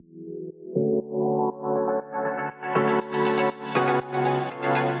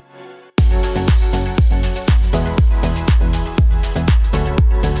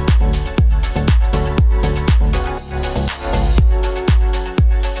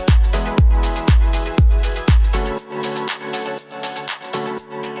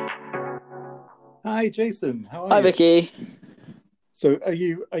Hi, Jason. How are Hi, you? Vicky. So, are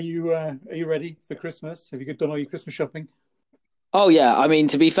you ready for Christmas? Have you done all your Christmas shopping? Oh yeah, I mean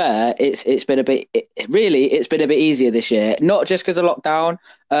to be fair, it's been a bit really it's been a bit easier this year. Not just because of lockdown.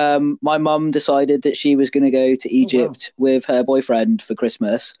 My mum decided that she was going to go to Oh, wow. Egypt with her boyfriend for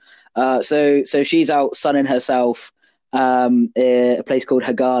Christmas. So she's out sunning herself a place called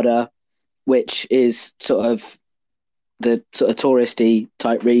Haggadah, which is sort of the sort of touristy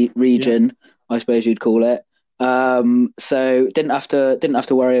type Yeah. region, I suppose you'd call it. So didn't have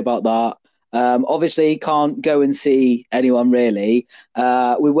to worry about that. Obviously, can't go and see anyone really.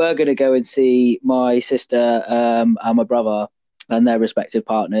 We were going to go and see my sister and my brother and their respective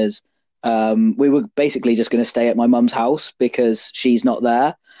partners. We were basically just going to stay at my mum's house because she's not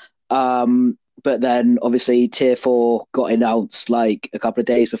there. But then obviously tier four got announced like a couple of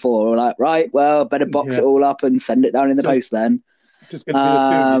days before. We're like, right, well, better box it Yeah. all up and send it down in the So, post then. just going to be the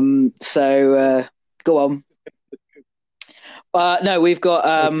two of you. So go on. No, we've got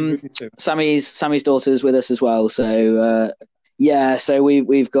Oh, she's with you too. Sammy's daughter's with us as well. So yeah, so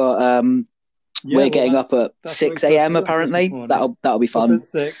we've got Yeah. we're Well, getting up at that's what you're six supposed to a.m. do on Christmas apparently. morning. That'll be Up fun. at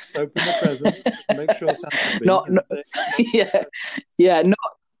 6, open the presents, make sure Santa's been, Not, and not yeah, yeah,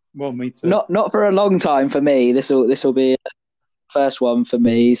 well, me too. not for a long time for me. This will be first one for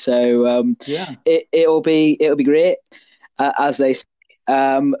me. So Yeah. it'll be great, as they say.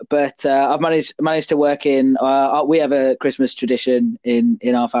 But I've managed to work in. We have a Christmas tradition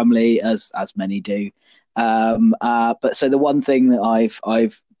in our family, as many do. But so the one thing that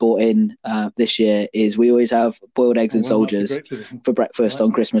I've bought in this year is we always have boiled eggs Oh, and well, that's a soldiers great tradition. for I breakfast like on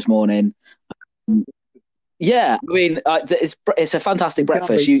that. Christmas morning. Yeah, I mean, it's a fantastic You can't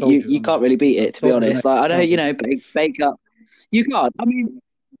breakfast. beat You on that. can't really beat it, to be Soldiers and honest. Like eggs I know, can't beat it. bake up. You can't. I mean,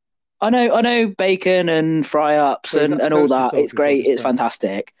 I know bacon and fry ups So, is that and all toasted that. It's soldiers or great. just It's brown?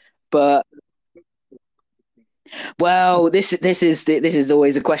 fantastic. But well, this is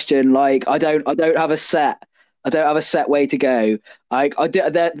always a question. Like I don't have a set way to go. I do,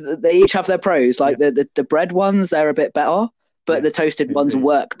 they each have their pros. Yeah. Like the bread ones, they're a bit better, but the Yes, toasted ones indeed.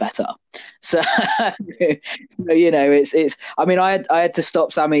 work better. So, so it's. I mean, I had to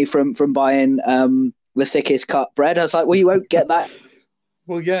stop Sammy from buying the thickest cut bread. I was like, well, you won't get that.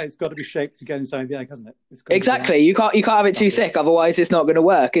 Well, yeah, it's got to be shaped to get inside the egg, hasn't it? It's got to be the right Exactly. You can't have it too size, thick, otherwise it's not going to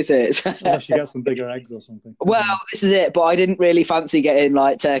work, is it? unless you get some bigger eggs or something. I Well, don't know. this is it, but I didn't really fancy getting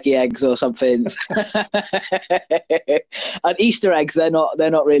like turkey eggs or something. And Easter eggs, they're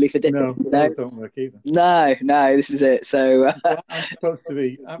not really for dipping, No, you know? those don't work either. No, no, this is it. So So I'm supposed to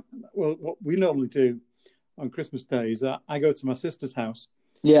be. Well, what we normally do on Christmas Day is I go to my sister's house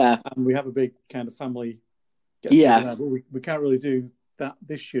yeah, and we have a big kind of family get together yeah. there. But we can't really do that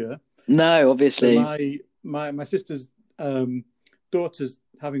this year. No, So obviously. my sister's daughter's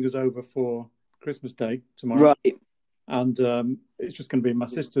having us over for Christmas Day tomorrow, Right. and it's just going to be my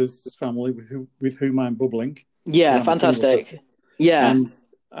sister's family with whom I'm bubbling because Yeah, I'm a single person, fantastic. Yeah.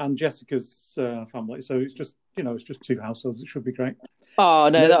 and Jessica's family. So it's just two households. It should be great. Oh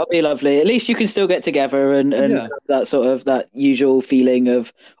And no, then, that'll be lovely. At least you can still get together and yeah, have that sort of that usual feeling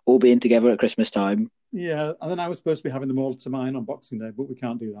of all being together at Christmas time. yeah, and then I was supposed to be having them all to mine on Boxing Day, but we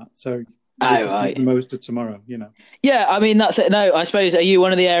can't do that. So we'll Oh just make the right. most of tomorrow. Yeah, I mean that's it. No, I suppose are you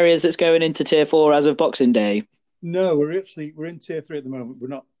one of the areas that's going into tier four as of Boxing Day? No, we're in tier three at the moment.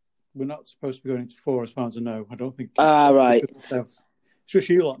 We're not supposed to be going into four, as far as I know. I don't think it's Ah, right. just the south. It's just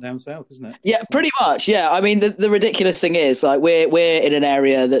you lot down south, isn't it? Yeah, So, pretty much. Yeah, I mean the ridiculous thing is like we're in an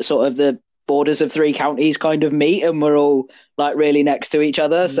area that sort of the borders of three counties kind of meet, and we're all like really next to each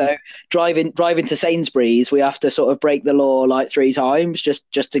other. yeah, So driving to Sainsbury's, we have to sort of break the law like three times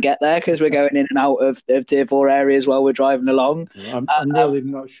just to get there because we're going in and out of tier four areas while we're driving along. I'm really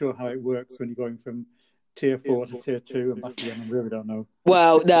not sure how it works when you're going from tier four to tier two and back again. I really don't know.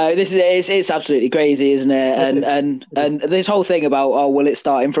 Well, no, this is it's absolutely crazy, isn't it? It And is. and It is. and this whole thing about oh, well, it's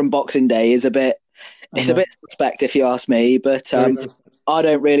starting from Boxing Day is a bit I it's a know. bit suspect if you ask me. But Very suspect. I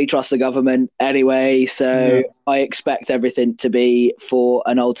don't really trust the government anyway, so No. I expect everything to be for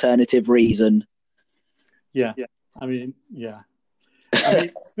an alternative reason. Yeah. I mean, yeah. I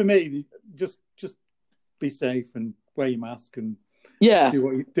mean, for me, just be safe and wear your mask and Yeah,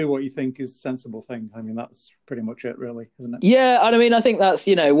 do what you think is a sensible thing. I mean, that's pretty much it, really, isn't it? yeah, and I mean, I think that's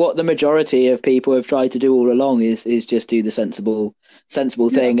what the majority of people have tried to do all along is just do the sensible Yeah.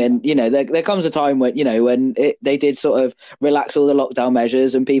 thing. And there comes a time when when they did sort of relax all the lockdown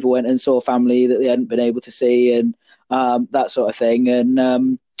measures, and people went and saw family that they hadn't been able to see, and that sort of thing.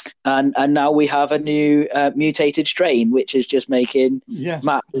 And now we have a new mutated strain, which is just making Yes,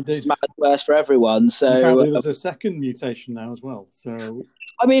 matters indeed. worse for everyone. And So apparently, there's a second mutation now as well. So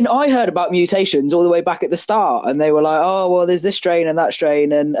I mean, I heard about mutations all the way back at the start, and they were like, "Oh, well, there's this strain and that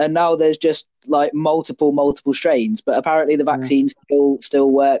strain, and now there's just like multiple strains." But apparently, the Yeah. vaccine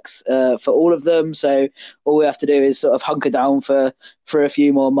still works for all of them. So all we have to do is sort of hunker down for a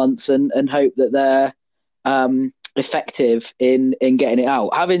few more months and hope that they're effective in getting it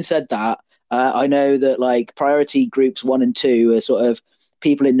out. Having said that, I know that like priority groups 1 and 2 are sort of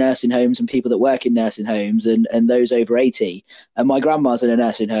people in nursing homes and people that work in nursing homes and those over 80. And my grandma's in a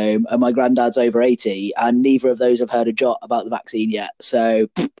nursing home and my granddad's over 80, and neither of those have heard a jot about the vaccine yet. So,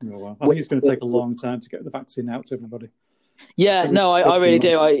 Oh, well, I think it's going to take a long time to get the vaccine out to everybody. yeah, no, I really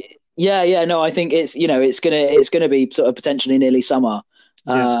do. No, I think it's gonna be sort of potentially nearly summer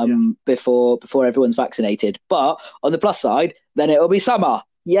before everyone's vaccinated. But on the plus side, then it'll be summer.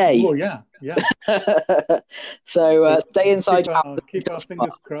 Yay! Oh yeah. So stay inside. Keep our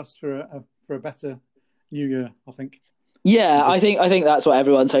fingers crossed for a better New Year. I think. Yeah, I think that's what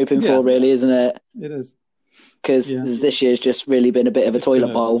everyone's hoping for, really, isn't it? It is. Because this year's just really been a bit of a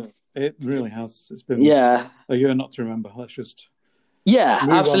toilet bowl. It really has. It's been a year not to remember. Let's just move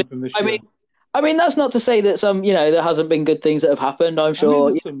absolutely. on from this year. I mean, that's not to say that there hasn't been good things that have happened. I'm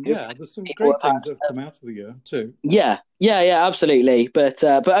sure. There's some great things that have come out of the year too. Yeah, absolutely. But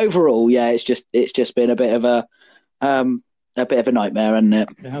overall, it's just been a bit of a nightmare, hasn't it?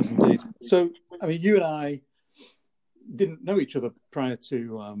 It has indeed. So, I mean, you and I didn't know each other prior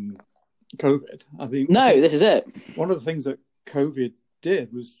to COVID. I think this is it. One of the things that COVID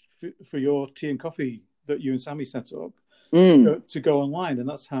did was for your tea and coffee that you and Sammy set up. To go online, and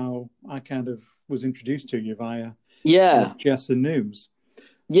that's how I kind of was introduced to you via Jess and Nooms.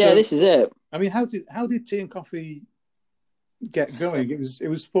 So, this is it. I mean, how did Tea and Coffee get going? It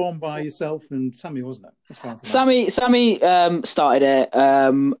was formed by yourself and Sammy, wasn't it? As far as Sammy started it.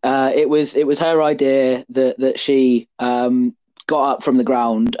 It was her idea that she got up from the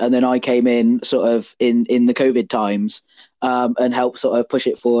ground, and then I came in sort of in the COVID times. And help sort of push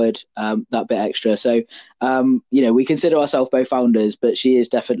it forward that bit extra. So, we consider ourselves both founders, but she is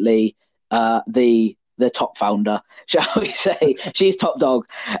definitely the top founder, shall we say? She's top dog.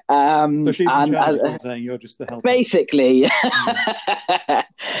 So she's in charge, saying you're just the helper. Basically,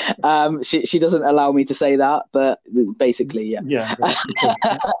 she doesn't allow me to say that, but basically, yeah.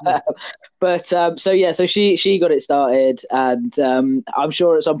 But so she got it started, and I'm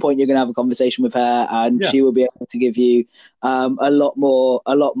sure at some point you're going to have a conversation with her, and she will be able to give you a lot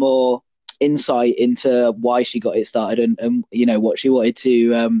more insight into why she got it started and what she wanted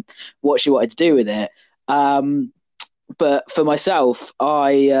to do with it. But for myself,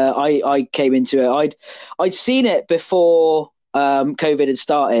 I came into it. I'd seen it before COVID had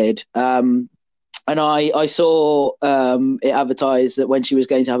started, and I saw it advertised that when she was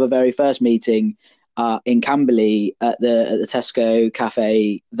going to have her very first meeting in Camberley at the Tesco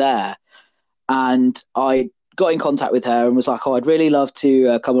cafe there, and I got in contact with her and was like, "Oh, I'd really love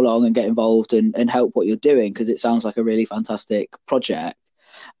to come along and get involved and help what you're doing, because it sounds like a really fantastic project."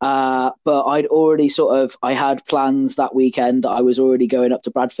 But I'd already I had plans that weekend that I was already going up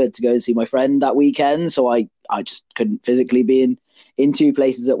to Bradford to go and see my friend that weekend. So I just couldn't physically be in two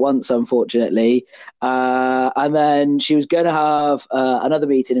places at once, unfortunately. And then she was going to have another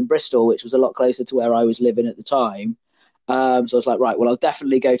meeting in Bristol, which was a lot closer to where I was living at the time. So I was like, right, well, I'll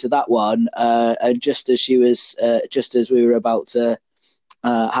definitely go to that one. And just as we were about to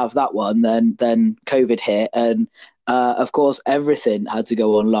have that one, then COVID hit, and of course everything had to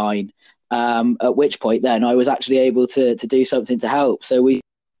go online. At which point, then I was actually able to do something to help. So we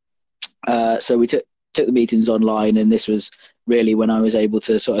took the meetings online, and this was really when I was able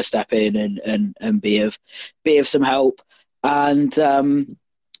to sort of step in and be of some help. And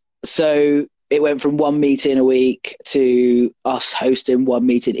so it went from one meeting a week to us hosting one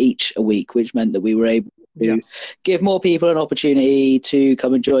meeting each a week, which meant that we were able to give more people an opportunity to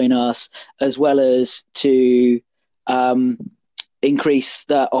come and join us, as well as to increase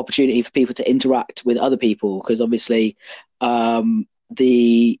the opportunity for people to interact with other people, because obviously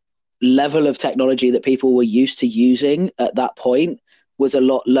the level of technology that people were used to using at that point was a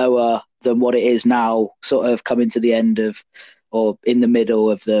lot lower than what it is now, sort of coming to the end of, or in the middle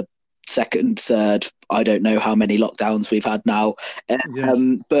of the second, third, I don't know how many lockdowns we've had now.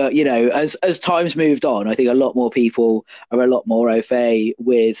 But as time's moved on, I think a lot more people are a lot more au fait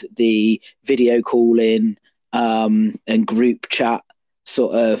with the video calling and group chat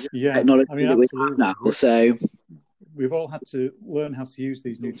sort of technology that we have now. So we've all had to learn how to use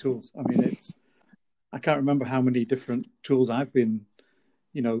these new tools. I mean, I can't remember how many different tools I've been,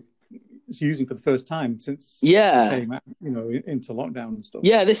 using for the first time since it came out, into lockdown and stuff.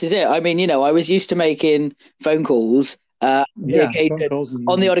 Yeah, this is it. I mean, I was used to making phone calls On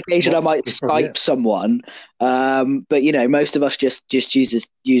the odd occasion, I might Skype someone, but most of us just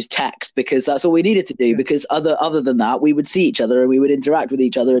use text because that's all we needed to do. Yeah. Because other than that, we would see each other and we would interact with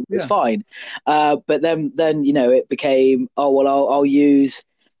each other, and it was fine. But then it became, I'll use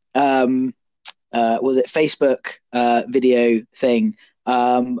was it Facebook video thing,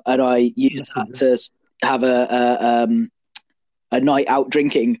 and I used that to have a night out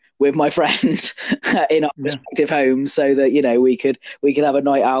drinking with my friend in our respective homes, so that we could have a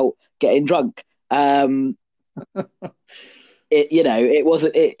night out getting drunk. It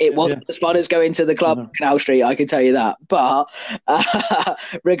wasn't as fun as going to the club on Canal Street, I can tell you that. But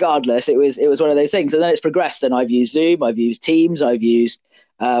regardless, it was one of those things, and then it's progressed. And I've used Zoom, I've used Teams, I've used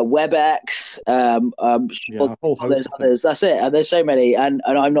WebEx. There's others. That's it. And there's so many, and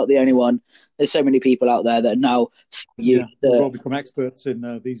I'm not the only one. There's so many people out there that now we've all become experts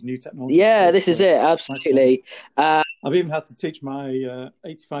in these new technologies. Yeah, this is it. Absolutely. I've even had to teach my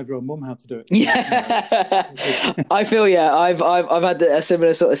 85-year-old mum how to do it. I feel I've had a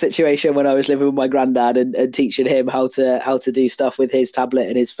similar sort of situation when I was living with my granddad and teaching him how to do stuff with his tablet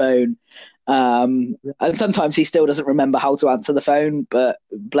and his phone. And sometimes he still doesn't remember how to answer the phone, but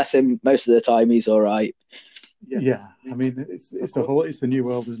bless him, most of the time he's all right. Yeah, I mean it's the new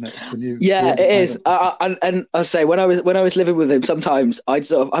world, isn't it? It's the new. Yeah, it is. And I say when I was living with him, sometimes I'd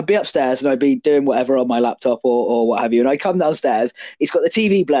be upstairs and I'd be doing whatever on my laptop or what have you, and I'd come downstairs. He's got the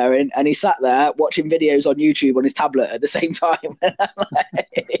TV blaring and he's sat there watching videos on YouTube on his tablet at the same time.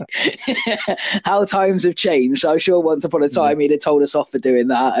 How times have changed. I'm sure once upon a time he'd have told us off for doing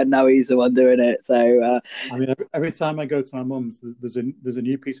that, and now he's the one doing it. So I mean, every time I go to my mum's, there's a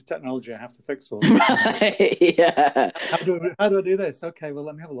new piece of technology I have to fix for. Yeah. How do I do this? Okay, well,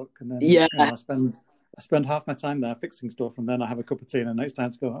 let me have a look. And then I spend half my time there fixing stuff, and then I have a cup of tea, and then it's time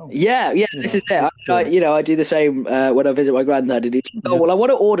to go home. Yeah, this is it. I do the same when I visit my granddad, and he's I want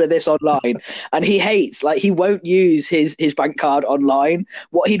to order this online, and he hates, he won't use his bank card online.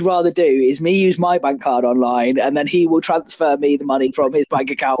 What he'd rather do is me use my bank card online, and then he will transfer me the money from his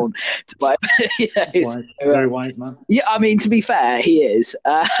bank account to my. Very wise man. Yeah, I mean, to be fair, he is.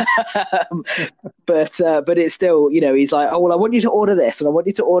 But it's still, he's like, I want you to order this, and I want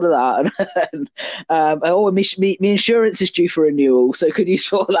you to order that, and my insurance is due for renewal, so could you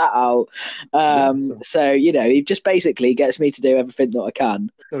sort that out? So he just basically gets me to do everything that I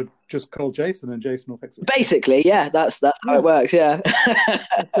can. So just call Jason, and Jason will fix it. Basically, yeah, that's how it works. Yeah.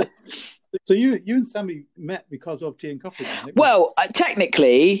 So you and Sammy met because of Tea and Coffee? Well,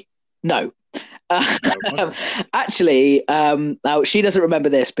 technically, no. Actually, now she doesn't remember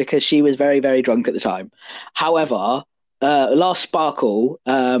this because she was very, very drunk at the time. However, last Sparkle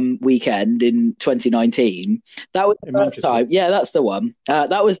weekend in 2019, that was the first time. Yeah, that's the one.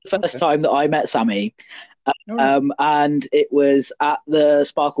 That was the first time that I met Sammy, and it was at the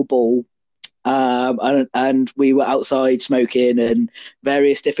Sparkle Ball. And we were outside smoking and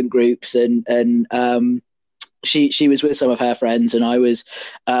various different groups, and she was with some of her friends, and I was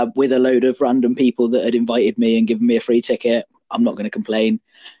with a load of random people that had invited me and given me a free ticket. I'm not going to complain.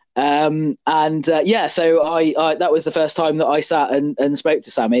 So I that was the first time that I sat and spoke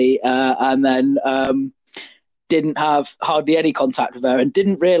to Sammy, and then didn't have hardly any contact with her, and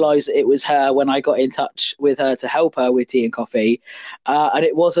didn't realise that it was her when I got in touch with her to help her with Tea and Coffee. And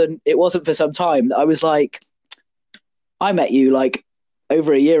it wasn't for some time that I was like, I met you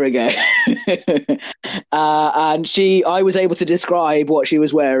over a year ago. And I was able to describe what she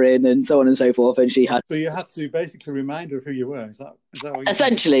was wearing and so on and so forth, and she had. So you had to basically remind her of who you were. Is that what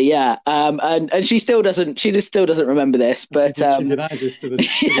essentially? Yeah. And she still doesn't. She just still doesn't remember this. But she denies this to this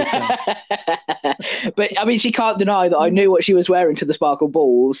But I mean, she can't deny that I knew what she was wearing to the Sparkle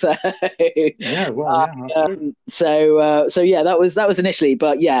Ball. So absolutely. So yeah, that was initially.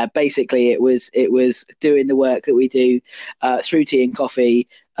 But yeah, basically, it was doing the work that we do through Tea and Coffee.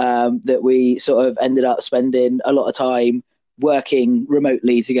 That we sort of ended up spending a lot of time working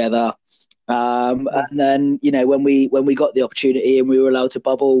remotely together. And then, when we got the opportunity and we were allowed to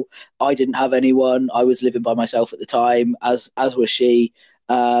bubble, I didn't have anyone. I was living by myself at the time, as was she.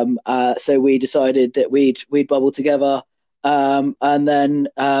 So we decided that we'd bubble together. And then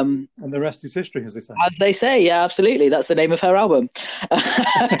and the rest is history, as they say. As they say, yeah, absolutely. That's the name of her album.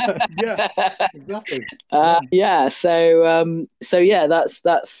 Yeah, exactly. Yeah. So yeah,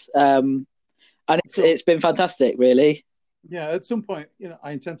 that's and it's been fantastic, really. Yeah, at some point,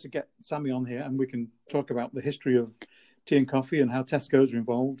 I intend to get Sammy on here, and we can talk about the history of tea and coffee and how Tesco's are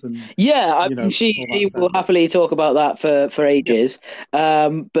involved, and yeah, she will happily talk about that for ages.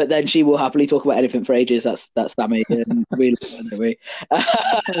 But then she will happily talk about anything for ages. That's Sammy, and we love her, don't we?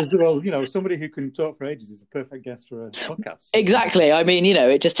 Well, somebody who can talk for ages is a perfect guest for a podcast. Exactly. I mean,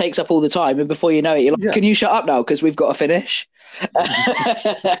 it just takes up all the time, and before you know it, you're like, "Can you shut up now? Because we've got to finish."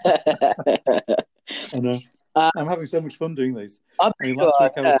 I know. I'm having so much fun doing these. Last week I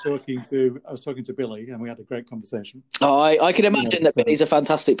was talking to Billy, and we had a great conversation. Oh, I can imagine that Billy's a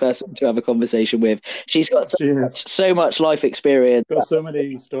fantastic person to have a conversation with. She's got so much life experience. Got so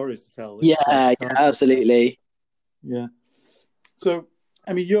many stories to tell. Yeah, absolutely. Yeah. So,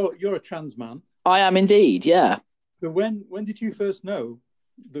 I mean, you're a trans man. I am indeed. Yeah. So when did you first know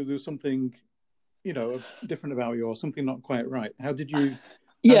that there was something, different about you, or something not quite right? How did you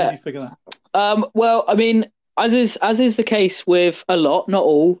figure that out? Well, I mean, as is the case with a lot, not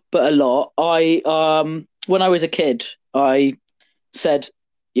all, but a lot. I when I was a kid, I said,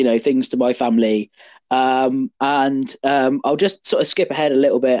 things to my family. And I'll just sort of skip ahead a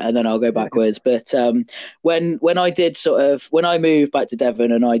little bit and then I'll go backwards. But when I moved back to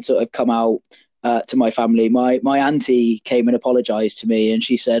Devon and I'd sort of come out to my family, my auntie came and apologized to me, and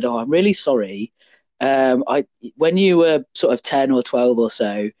she said, "Oh, I'm really sorry. When you were sort of 10 or 12 or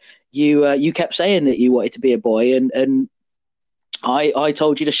so, you kept saying that you wanted to be a boy, and I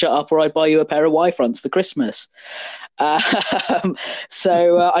told you to shut up or I'd buy you a pair of Y fronts for Christmas."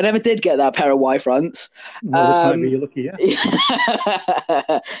 So I never did get that pair of Y fronts. Well, this might be your lucky, yeah.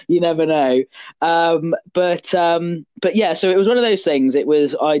 You never know. But yeah, so it was one of those things. It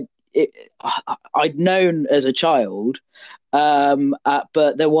was I'd known as a child,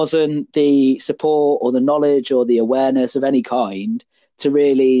 but there wasn't the support or the knowledge or the awareness of any kind to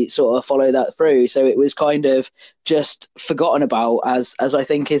really sort of follow that through. So it was kind of just forgotten about, as I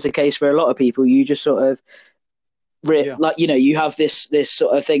think is the case for a lot of people. You just sort of you have this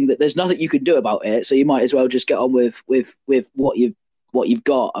sort of thing that there's nothing you can do about it, so you might as well just get on with what you've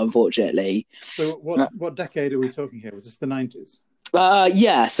got, unfortunately. So what decade are we talking here? Was this the 90s?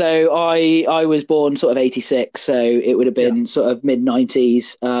 Yeah, so I was born sort of 86, so it would have been sort of mid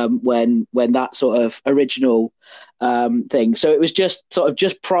 90s when that sort of original thing. So it was just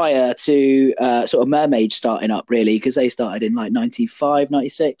prior to sort of Mermaid starting up, really, because they started in like 95,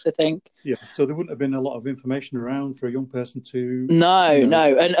 96, I think. Yeah, so there wouldn't have been a lot of information around for a young person to. No,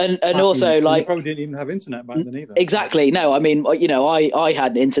 and also like probably didn't even have internet back then either. Exactly. No, I mean, I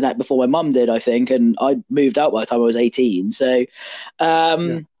had internet before my mum did, I think, and I moved out by the time I was 18. So,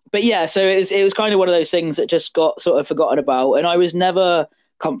 but yeah, so it was kind of one of those things that just got sort of forgotten about, and I was never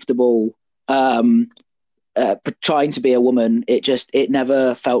comfortable trying to be a woman. It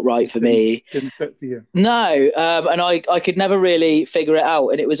never felt right for me. Didn't fit for you. No, and I could never really figure it out.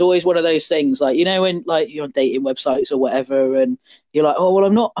 And it was always one of those things, like, when like you're on dating websites or whatever, and you're like, oh well,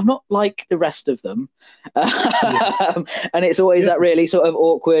 I'm not like the rest of them. And it's always that really sort of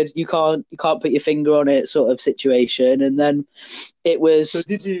awkward, you can't put your finger on it sort of situation. And then it was. So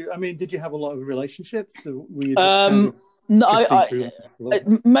did you have a lot of relationships? Or were you just no, I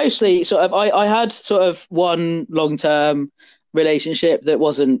mostly sort of. I had sort of one long-term relationship that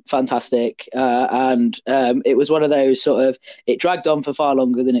wasn't fantastic, and it was one of those sort of. It dragged on for far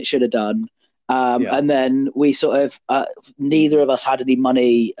longer than it should have done, and then we sort of neither of us had any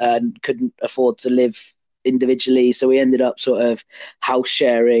money and couldn't afford to live individually, so we ended up sort of house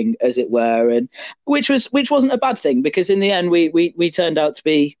sharing, as it were, and which wasn't a bad thing, because in the end we turned out to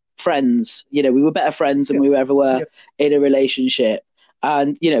be friends. We were better friends than we ever were in a relationship,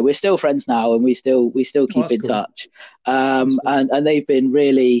 and we're still friends now, and we still keep in touch, and they've been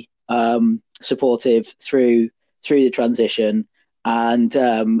really supportive through the transition, and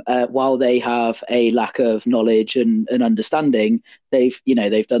while they have a lack of knowledge and understanding, they've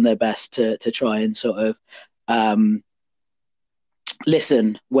done their best to try and sort of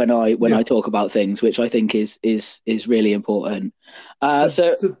listen when I talk about things, which I think is really important.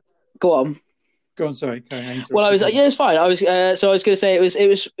 So go on. Go on, sorry. Well, I was it's fine. I was going to say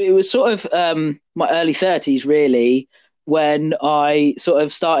it was sort of my early 30s, really, when I sort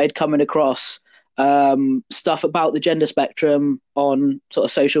of started coming across stuff about the gender spectrum on sort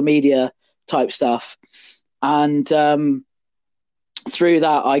of social media type stuff, and through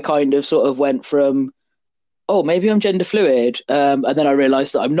that I kind of sort of went from, oh, maybe I'm gender fluid, and then I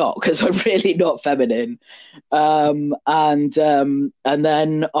realised that I'm not, because I'm really not feminine, and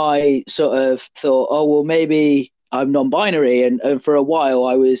then I sort of thought, oh well, maybe I'm non-binary, and for a while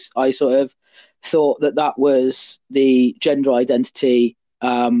I sort of thought that was the gender identity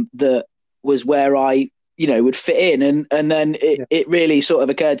that was where I would fit in, and then it really sort of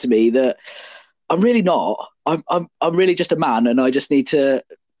occurred to me that I'm really not. I'm really just a man, and I just need to,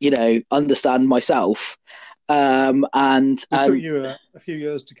 understand myself. And it took you a few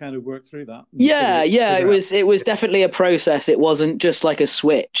years to kind of work through that. Yeah, it was definitely a process. It wasn't just like a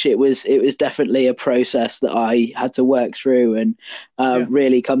switch. It was definitely a process that I had to work through and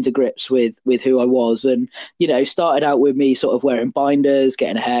really come to grips with who I was. And started out with me sort of wearing binders,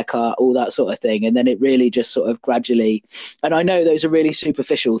 getting a haircut, all that sort of thing, and then it really just sort of gradually. And I know those are really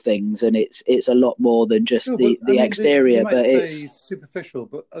superficial things, and it's a lot more than just the exterior. But it's superficial,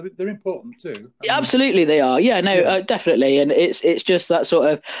 but they're important too. Absolutely, they are. Yeah, no, definitely, and it's just that sort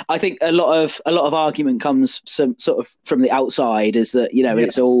of. I think a lot of argument comes some sort of from the outside, is that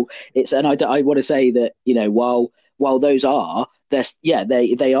it's and I want to say that while those are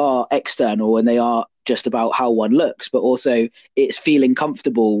they are external and they are just about how one looks, but also it's feeling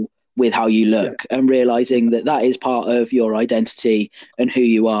comfortable with how you look and realizing that is part of your identity and who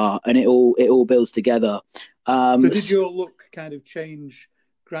you are, and it all builds together. So did your look kind of change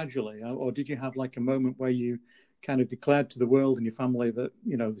gradually, or did you have like a moment where you kind of declared to the world and your family that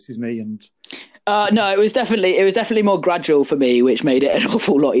this is me? And no, it was definitely more gradual for me, which made it an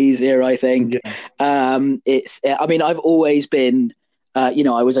awful lot easier, I think. I've always been I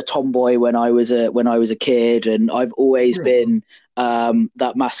was a tomboy when I was a kid, and I've always been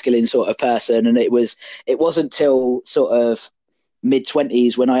that masculine sort of person, and it wasn't till sort of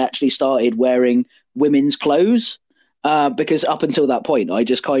mid-20s when I actually started wearing women's clothes. Because up until that point, I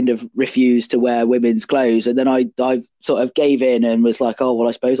just kind of refused to wear women's clothes, and then I sort of gave in and was like, "Oh well,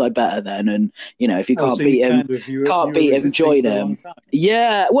 I suppose I better then." And if you can't beat him, join him.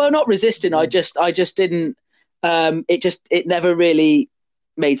 Yeah, well, not resisting. I just didn't. It never really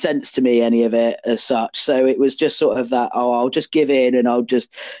made sense to me, any of it as such. So it was just sort of that. Oh, I'll just give in, and I'll just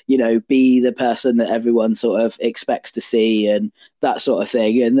be the person that everyone sort of expects to see, and that sort of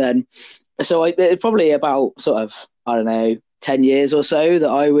thing. And then, so it probably about sort of, I don't know, 10 years or so that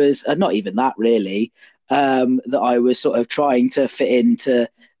I was, not even that really, that I was sort of trying to fit into,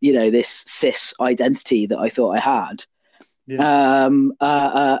 this cis identity that I thought I had.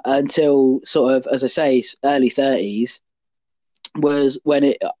 Until sort of, as I say, early 30s was when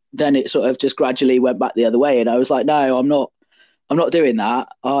it sort of just gradually went back the other way. And I was like, no, I'm not doing that.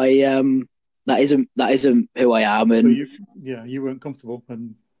 That isn't who I am. And so you weren't comfortable.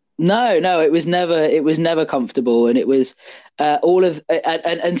 And No, it was never comfortable, and it was all of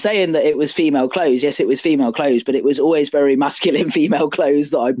and saying that it was female clothes. Yes, it was female clothes, but it was always very masculine female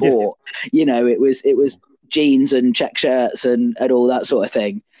clothes that I bought. It was jeans and check shirts and all that sort of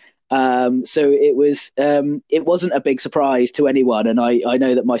thing. So it wasn't a big surprise to anyone, and I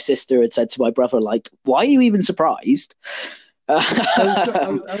know that my sister had said to my brother, like, "Why are you even surprised?"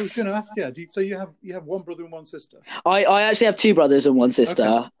 I was going to ask you. So you have one brother and one sister? I actually have two brothers and one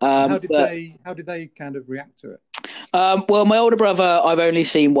sister. Okay. How did they kind of react to it? Well, my older brother I've only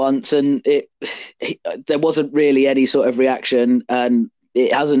seen once, and there wasn't really any sort of reaction, and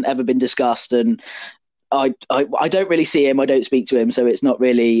it hasn't ever been discussed. And I don't really see him. I don't speak to him, so it's not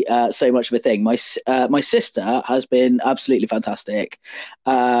really so much of a thing. My sister has been absolutely fantastic.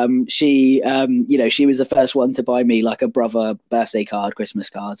 She was the first one to buy me like a brother birthday card, Christmas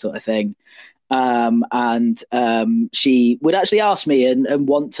card sort of thing. And she would actually ask me and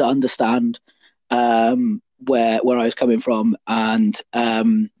want to understand where I was coming from, and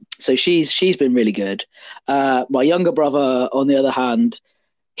so she's been really good. My younger brother, on the other hand,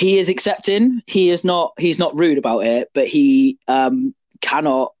 he is accepting. He's not rude about it, but he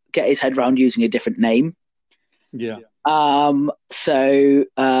cannot get his head around using a different name. Yeah. So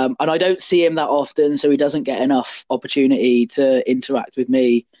and I don't see him that often, so he doesn't get enough opportunity to interact with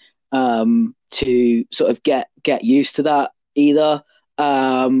me to sort of get used to that either.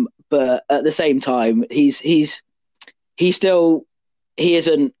 But at the same time, he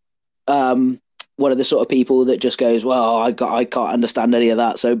isn't one of the sort of people that just goes, well, I can't understand any of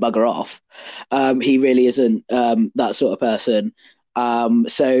that, so bugger off. He really isn't that sort of person.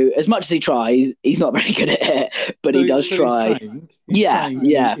 So as much as he tries, he's not very good at it, but he does try. He's trying.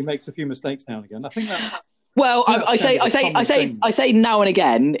 He makes a few mistakes now and again. I think that's. Well, I say now and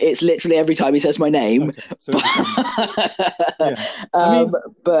again. It's literally every time he says my name. Okay. So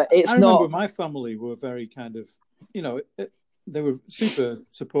but it's I not. remember my family were very kind of, they were super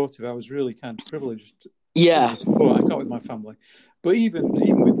supportive. I was really kind of privileged. Support I got with my family, but even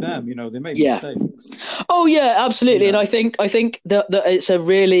with them, they made mistakes. Oh yeah, absolutely. And I think that it's a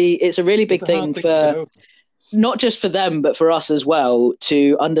really big thing for not just for them, but for us as well,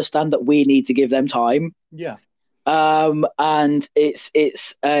 to understand that we need to give them time. Yeah. And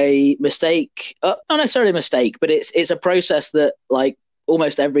it's a mistake, not necessarily a mistake, but it's a process that like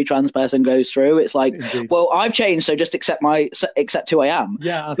almost every trans person goes through. It's like, Indeed. Well, I've changed, so just accept who I am.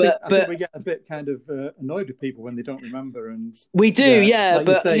 Yeah, I think we get a bit kind of annoyed with people when they don't remember, and we do, like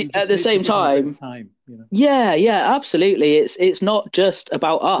but say, at the same time, yeah, absolutely. It's not just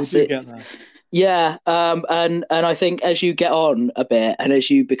about us. They do get that. Yeah, and I think as you get on a bit and as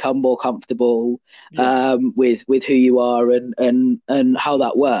you become more comfortable with who you are and how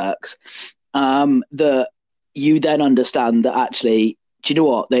that works, that you then understand that actually, do you know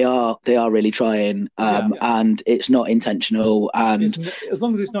what, they are really trying, and it's not intentional. And as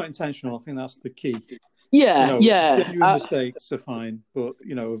long as it's not intentional, I think that's the key. Yeah, mistakes are fine, but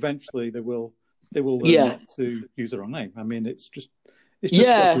eventually they will learn not to use their own name. I mean, it's just got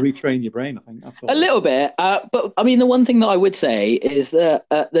to retrain your brain, I think. That's a little bit. But I mean, the one thing that I would say is that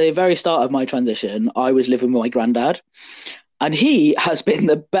at the very start of my transition, I was living with my granddad, and he has been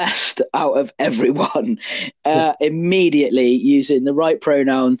the best out of everyone. Immediately using the right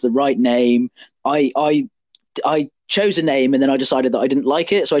pronouns, the right name. I chose a name, and then I decided that I didn't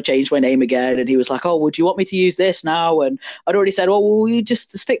like it, so I changed my name again. And he was like, "Oh, would you want me to use this now?" And I'd already said, "Oh, well, you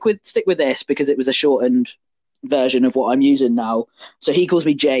just stick with this," because it was a shortened version of what I'm using now. So he calls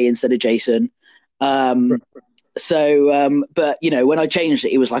me Jay instead of Jason. So, but when I changed it,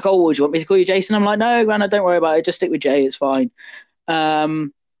 he was like, "Oh, would you want me to call you Jason?" I'm like, "No, Grandad, don't worry about it. Just stick with Jay. It's fine."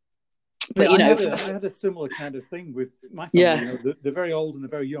 But I had a similar kind of thing with my family. Yeah. The very old and the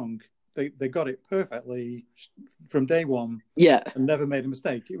very young. They got it perfectly from day one. Yeah, and never made a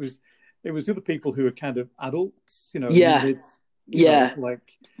mistake. It was other people who were kind of adults. Like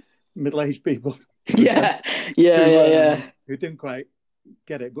middle-aged people. Who didn't quite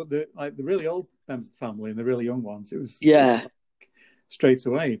get it, but the really old members of the family and the really young ones, it was straight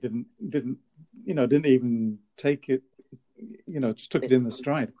away didn't even take it, just took it in the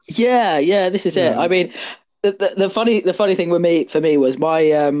stride. This is it. I mean, the funny thing for me was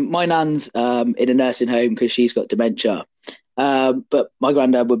my nan's in a nursing home because she's got dementia. But my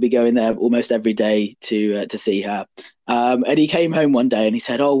granddad would be going there almost every day to see her. And he came home one day and he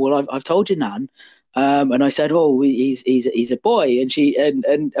said, "Oh, well, I've told you, Nan." And I said, "Oh, he's a boy." And she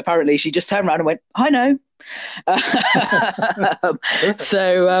and apparently she just turned around and went, "I know."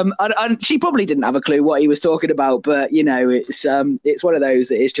 So and she probably didn't have a clue what he was talking about, but it's one of those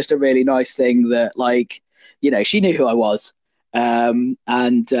that it's just a really nice thing that, like, she knew who I was,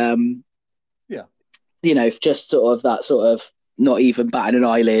 just sort of that sort of not even batting an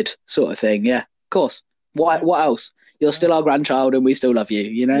eyelid sort of thing. Yeah, of course. What else? You're still our grandchild, and we still love you.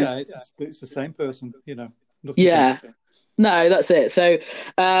 Yeah, it's the same person. Yeah. Changed. No, that's it. So,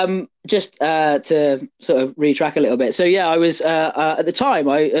 just to sort of retrack a little bit. So, yeah, I was at the time,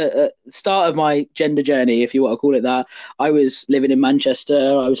 start of my gender journey, if you want to call it that. I was living in Manchester.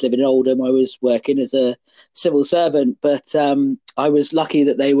 I was living in Oldham. I was working as a civil servant, but I was lucky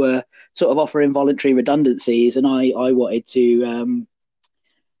that they were sort of offering voluntary redundancies, and I wanted to.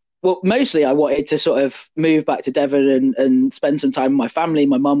 Well, mostly I wanted to sort of move back to Devon and spend some time with my family.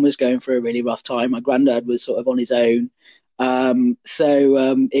 My mum was going through a really rough time. My granddad was sort of on his own.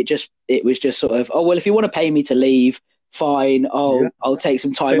 So it was just sort of, oh, well, if you want to pay me to leave, fine. I'll take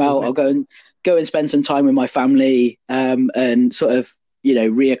some time out. I'll go and spend some time with my family, and sort of,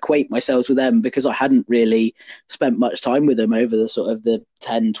 reacquaint myself with them, because I hadn't really spent much time with them over the sort of the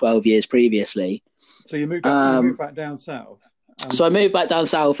 10, 12 years previously. So you moved back down south? So I moved back down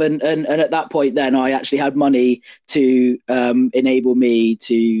south, and at that point then I actually had money to enable me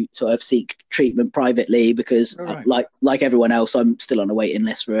to sort of seek treatment privately, because like everyone else, I'm still on a waiting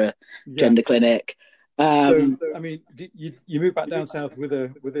list for a gender clinic. So, I mean, you moved back down south with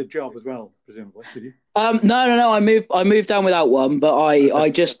a job as well, presumably, did you? No. I moved down without one, but I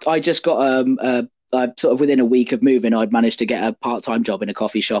just got sort of within a week of moving, I'd managed to get a part-time job in a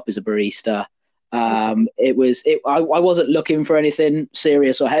coffee shop as a barista. I wasn't looking for anything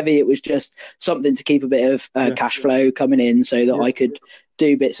serious or heavy. It was just something to keep a bit of cash flow coming in, so that I could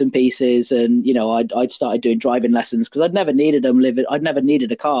do bits and pieces. And I'd started doing driving lessons, because I'd never needed them. I'd never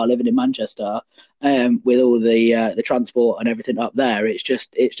needed a car living in Manchester, with all the transport and everything up there. It's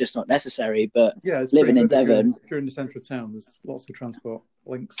just not necessary. But living in Devon, if you're in the centre of town, there's lots of transport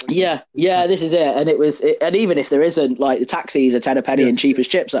links. Yeah, this is it. And and even if there isn't, like, the taxis are 10 a penny and cheap as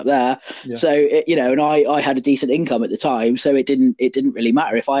chips up there. Yeah. So and I had a decent income at the time, so it didn't really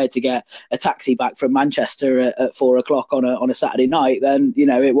matter if I had to get a taxi back from Manchester at 4 o'clock on a Saturday night. Then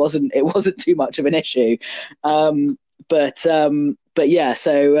it wasn't too much of an issue. But yeah,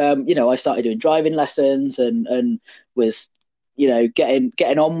 so I started doing driving lessons and was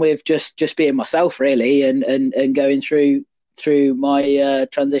getting on with just being myself, really, and going through my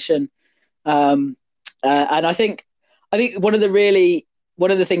transition. And I think one of the really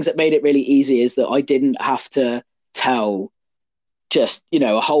one of the things that made it really easy is that I didn't have to tell just,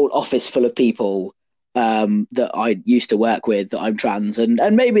 a whole office full of people that I used to work with that I'm trans, and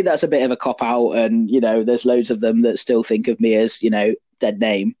maybe that's a bit of a cop out, and there's loads of them that still think of me as dead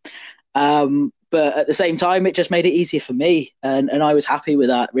name, but at the same time it just made it easier for me, and I was happy with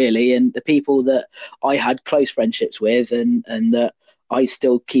that, really. And the people that I had close friendships with and that I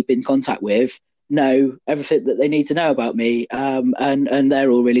still keep in contact with know everything that they need to know about me, and they're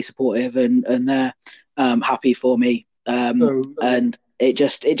all really supportive, and they're happy for me, and it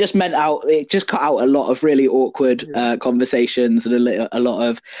just cut out a lot of really awkward conversations, and a lot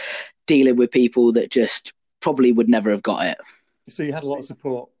of dealing with people that just probably would never have got it. So you had a lot of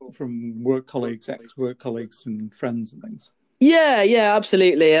support from work colleagues, ex-work colleagues, and friends and things. Yeah,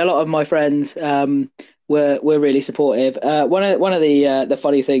 absolutely. A lot of my friends were really supportive. One of the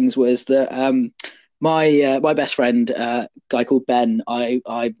funny things was that my best friend, a guy called Ben,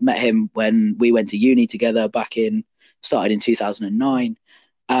 I met him when we went to uni together started in 2009,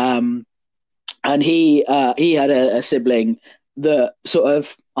 and he had a sibling that sort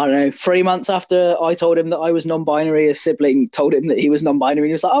of, I don't know, 3 months after I told him that I was non-binary, his sibling told him that he was non-binary, and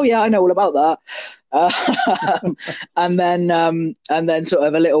he was like, "Oh yeah, I know all about that." And then sort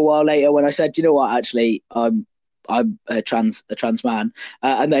of a little while later, when I said, "You know what, actually, I'm a trans man,"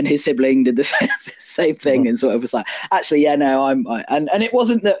 and then his sibling did the same thing, and sort of was like, "Actually, yeah, no, and it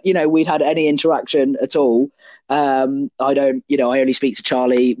wasn't that we'd had any interaction at all. I only speak to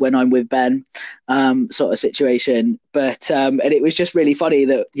Charlie when I'm with Ben, sort of situation. But and it was just really funny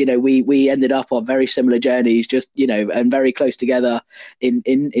that we ended up on very similar journeys, just and very close together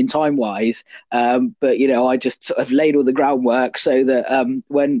in time wise. But I just sort of laid all the groundwork so that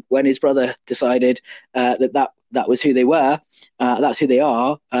when his brother decided that was who they were, that's who they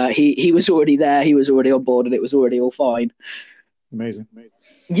are. He was already there. He was already on board, and it was already all fine. Amazing.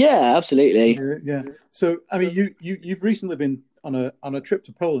 Yeah, absolutely. Yeah. So, I mean, you've recently been on a trip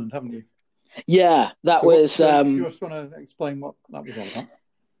to Poland, haven't you? Yeah, that was. You just want to explain what that was all about?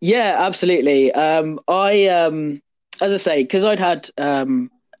 Yeah, absolutely. As I say, because I'd had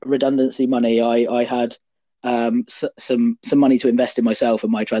redundancy money, I had some money to invest in myself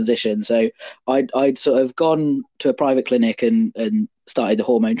and my transition. So I'd sort of gone to a private clinic and started the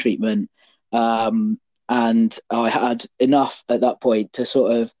hormone treatment, and I had enough at that point to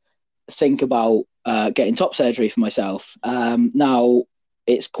sort of think about getting top surgery for myself. Now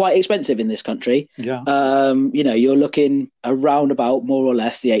it's quite expensive in this country. Yeah. You're looking around about more or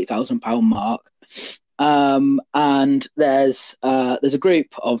less the £8,000 mark. And there's a group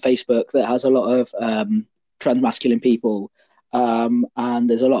on Facebook that has a lot of transmasculine people, and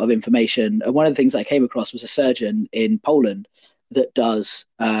there's a lot of information. And one of the things I came across was a surgeon in Poland that does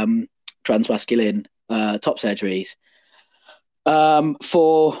transmasculine top surgeries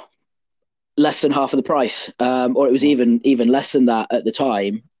for less than half of the price, or it was even less than that at the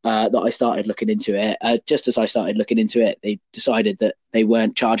time that I started looking into it. Just as I started looking into it, they decided that they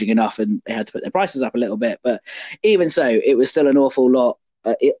weren't charging enough and they had to put their prices up a little bit. But even so, it was still an awful lot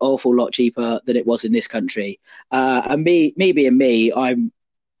cheaper than it was in this country. And me being me, I'm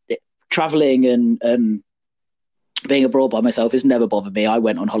traveling and being abroad by myself has never bothered me. I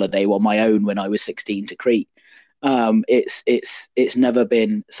went on holiday on my own when I was 16 to Crete. It's never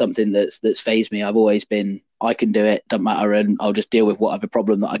been something that's fazed me. I've always been, I can do it, doesn't matter, and I'll just deal with whatever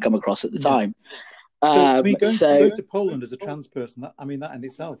problem that I come across at the time. Going to Poland as a trans person, that in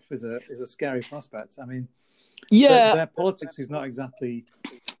itself is a scary prospect. I mean, their politics is not exactly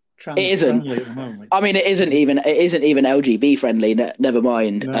trans friendly at the moment. I mean, it isn't even LGB friendly. Never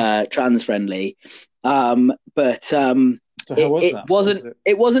mind trans friendly. But so how was that?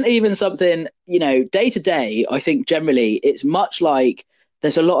 It wasn't even something, day to day. I think generally it's much like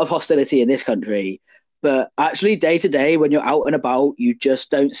there's a lot of hostility in this country, but actually day to day when you're out and about, you just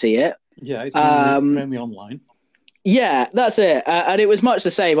don't see it. Yeah, it's mainly online. Yeah, that's it. And it was much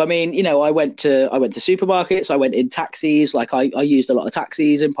the same. I mean, I went to supermarkets. I went in taxis. Like I used a lot of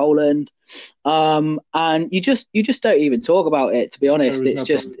taxis in Poland. And you just don't even talk about it, to be honest.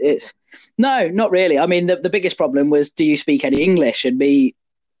 No, not really. I mean, the biggest problem was, do you speak any English? And me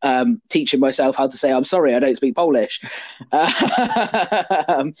teaching myself how to say, I'm sorry, I don't speak Polish.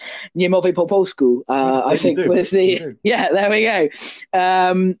 Nie mówię po polsku, I think was the... Yeah, there we go.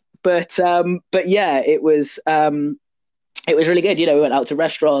 But yeah, it was really good. We went out to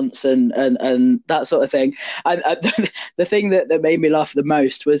restaurants and that sort of thing. And the thing that made me laugh the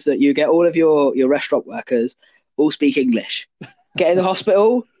most was that you get all of your restaurant workers all speak English. Get in the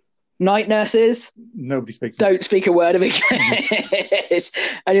hospital, night nurses, nobody speaks. Don't speak a word of English,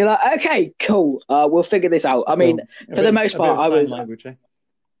 and you're like, okay, cool. We'll figure this out. I mean, for the most part, I was. Language, eh?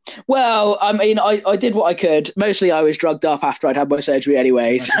 Well, I mean, I did what I could. Mostly, I was drugged up after I'd had my surgery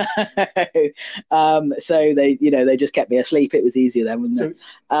anyway. So, so they just kept me asleep. It was easier then, wasn't it?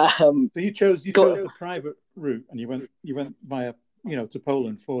 So you chose the private route, and you went via to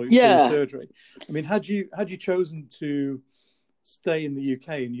Poland for your surgery. I mean, had you chosen to stay in the UK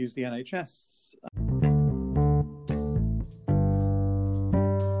and use the NHS?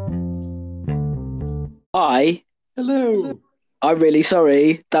 Hello. I'm really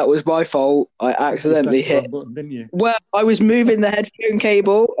sorry. That was my fault. I accidentally hit. Button, didn't you? Well, I was moving the headphone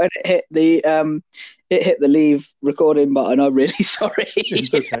cable and it hit the leave recording button. I'm really sorry.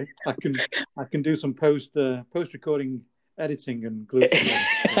 It's okay. I can do some post recording editing and glue it.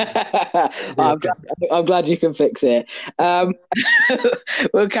 I'm glad you can fix it.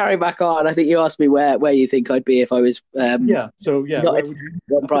 We'll carry back on. I think you asked me where you think I'd be if I was. Where would you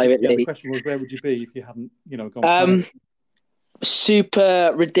privately? The question was, where would you be if you hadn't gone?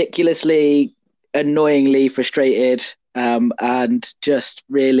 Super ridiculously, annoyingly frustrated, and just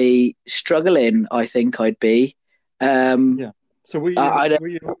really struggling. I think I'd be. So were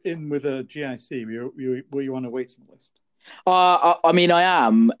you in with a GIC? Were you on a waiting list? I mean, I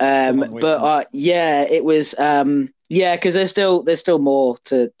am, but it was, because there's still more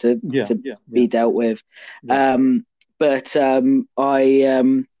to be dealt with, but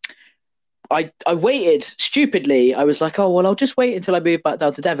I waited stupidly. I was like, oh well, I'll just wait until I move back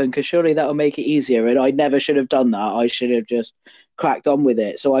down to Devon because surely that'll make it easier. And I never should have done that. I should have just cracked on with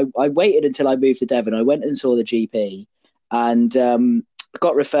it. So I waited until I moved to Devon. I went and saw the GP, and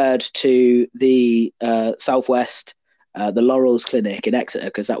got referred to the Southwest. The Laurels Clinic in Exeter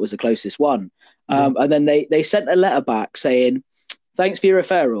because that was the closest one. And then they sent a letter back saying, thanks for your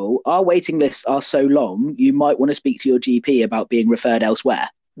referral. Our waiting lists are so long, you might want to speak to your GP about being referred elsewhere.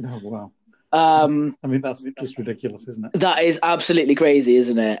 Oh, wow. That's just ridiculous, isn't it? That is absolutely crazy,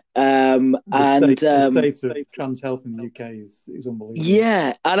 isn't it? The state of trans health in the UK is unbelievable.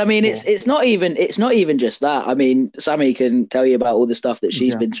 Yeah, and I mean it's not even just that. I mean, Sammy can tell you about all the stuff that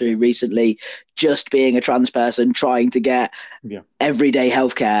she's been through recently, just being a trans person trying to get everyday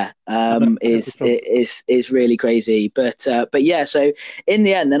healthcare. Is really crazy. But so in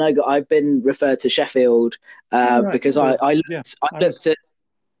the end, then I've been referred to Sheffield because I looked at.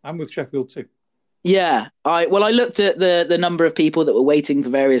 I'm with Sheffield too. Yeah, I looked at the number of people that were waiting for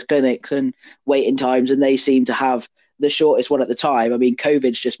various clinics and waiting times, and they seem to have the shortest one at the time. I mean,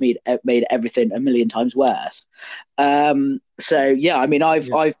 COVID's just made everything a million times worse. I've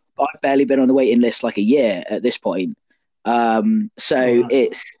barely been on the waiting list like a year at this point. It's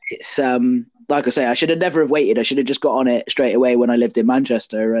like I say, I should have never have waited. I should have just got on it straight away when I lived in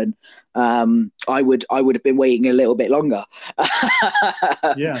Manchester, and I would have been waiting a little bit longer.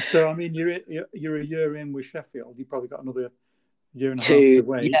 Yeah, so I mean, you're a year in with Sheffield. You probably got another year and a half to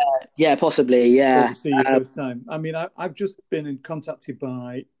wait. Yeah, possibly. Yeah, to see you first time. I mean, I've just been contacted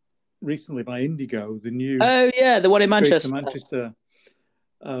recently by Indigo, the new the one in Manchester. Manchester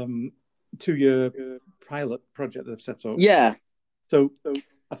 2-year pilot project they've set up. Yeah. So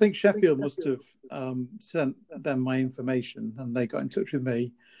I think Sheffield must have sent them my information, and they got in touch with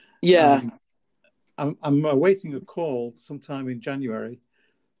me. Yeah. I'm awaiting a call sometime in January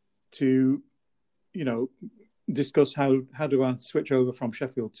to, discuss how do I switch over from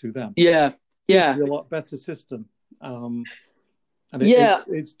Sheffield to them. Yeah. It's a lot better system. And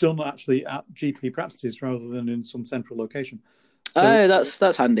it's done actually at GP practices rather than in some central location. So,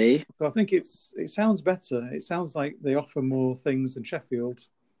 that's handy. So I think it sounds better. It sounds like they offer more things than Sheffield.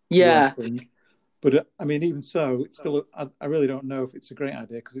 Yeah. But I mean, even so, it's still. I really don't know if it's a great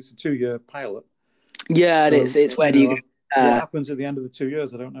idea because it's a 2-year pilot. Yeah, it's where do you? What happens at the end of the 2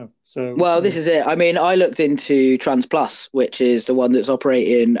 years? I don't know. So this is it. I mean, I looked into Trans Plus, which is the one that's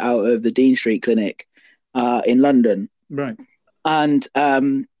operating out of the Dean Street Clinic in London. Right. And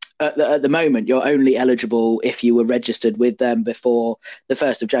at the moment, you're only eligible if you were registered with them before the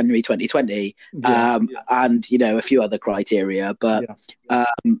 1st of January 2020, and a few other criteria. But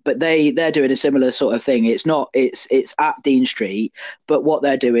they're doing a similar sort of thing. It's at Dean Street, but what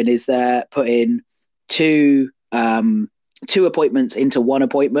they're doing is they're putting two appointments into one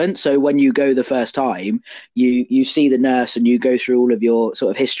appointment. So when you go the first time, you see the nurse and you go through all of your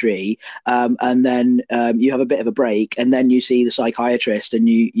sort of history, and then you have a bit of a break, and then you see the psychiatrist and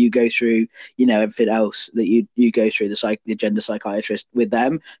you go through everything else that you go through the gender psychiatrist with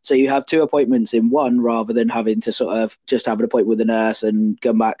them. So you have 2 appointments in one rather than having to sort of just have an appointment with the nurse and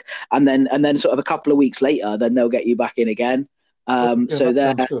come back, and then sort of a couple of weeks later, then they'll get you back in again.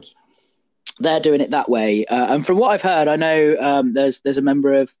 They're doing it that way, and from what I've heard, I know there's a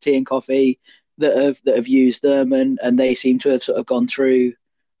member of Tea and Coffee that have used them, and they seem to have sort of gone through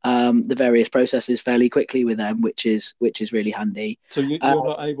the various processes fairly quickly with them, which is really handy. So you're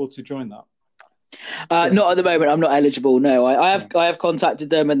not able to join that? Not at the moment. I'm not eligible. No, I have contacted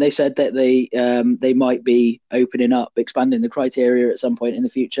them, and they said that they might be opening up, expanding the criteria at some point in the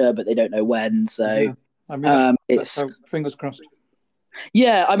future, but they don't know when. So, yeah. I mean, it's fingers crossed.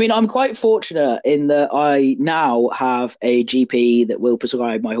 Yeah, I mean, I'm quite fortunate in that I now have a GP that will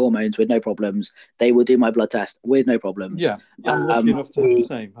prescribe my hormones with no problems. They will do my blood test with no problems. Yeah, I'm lucky enough to have the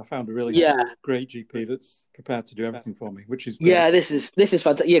same. I found a really great GP that's prepared to do everything for me, which is great. Yeah, this is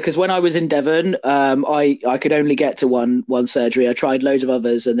fantastic. Yeah, because when I was in Devon, I could only get to one surgery. I tried loads of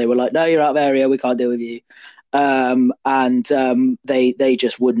others, and they were like, "No, you're out of area. We can't deal with you." They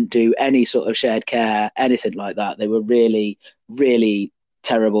just wouldn't do any sort of shared care, anything like that. They were really, really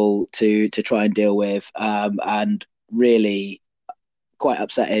terrible to try and deal with, and really quite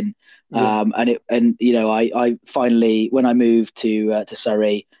upsetting. Yeah. I finally, when I moved to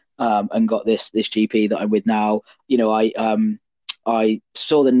Surrey, and got this GP that I'm with now, I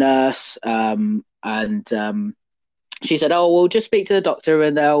saw the nurse, and she said, "Oh, well, just speak to the doctor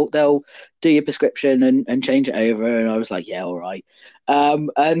and they'll do your prescription and change it over." And I was like, "Yeah, all right."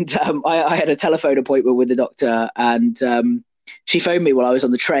 I had a telephone appointment with the doctor, and she phoned me while I was on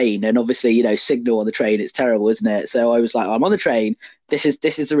the train. And obviously, signal on the train, it's terrible, isn't it? So I was like, "I'm on the train. This is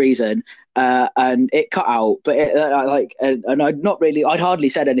the reason." And it cut out, but I'd hardly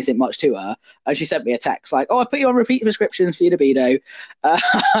said anything much to her. And she sent me a text like, "Oh, I put you on repeat prescriptions for your libido."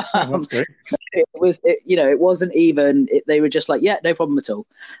 That's great. It wasn't even. They were just like, "Yeah, no problem at all."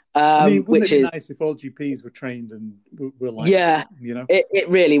 I mean, wouldn't it be nice if all GPs were trained and were like, yeah, it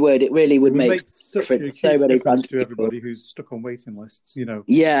really would. It really would make such a huge difference to everybody who's stuck on waiting lists.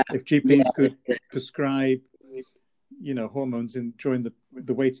 Yeah, if GPs could prescribe, hormones during the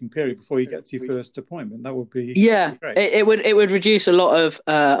waiting period before you get to your first appointment, that would be great. It would reduce a lot of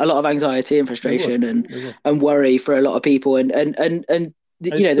anxiety and frustration and worry for a lot of people, and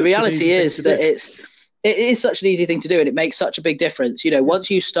the reality is that it is such an easy thing to do, and it makes such a big difference. Once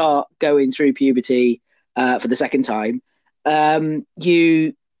you start going through puberty for the second time, there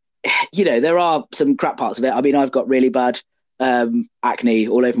are some crap parts of it. I mean, I've got really bad acne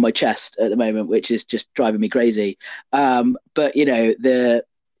all over my chest at the moment, which is just driving me crazy. But the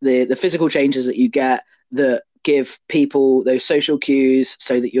physical changes that you get that give people those social cues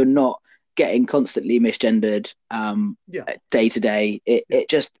so that you're not getting constantly misgendered day to day, it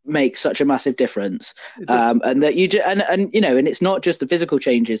just makes such a massive difference. And that you do, and it's not just the physical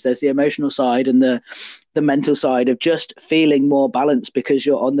changes. There's the emotional side and the mental side of just feeling more balanced because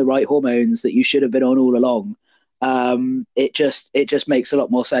you're on the right hormones that you should have been on all along. It just makes a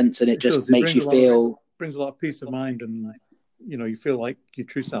lot more sense, and it makes you feel brings a lot of peace of mind, and you feel like your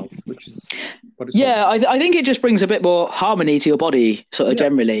true self, which is what it's I think it just brings a bit more harmony to your body, sort of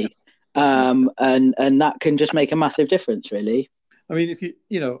generally. And that can just make a massive difference, really. I mean, if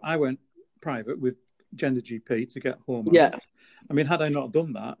I went private with Gender GP to get hormones. Yeah. I mean, had I not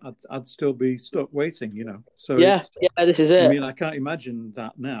done that, I'd still be stuck waiting. So this is it. I mean, I can't imagine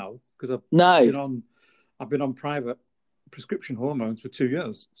that now because I've been on private prescription hormones for 2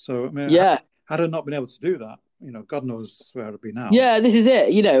 years. So I mean, had I not been able to do that, God knows where I'd be now. Yeah, this is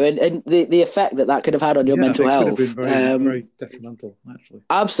it. And the effect that could have had on your mental health could have been very, very detrimental, actually.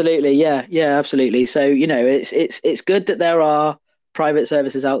 Absolutely, yeah, absolutely. So it's good that there are private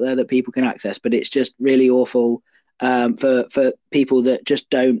services out there that people can access, but it's just really awful for people that just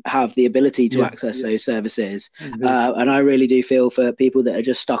don't have the ability to access those services. And I really do feel for people that are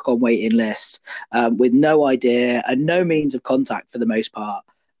just stuck on waiting lists with no idea and no means of contact for the most part.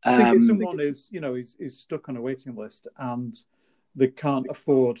 I think if someone is stuck on a waiting list and they can't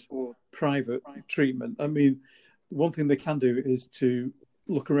afford private treatment, I mean, one thing they can do is to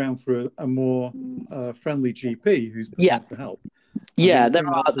look around for a more friendly GP who's prepared to help. Yeah, there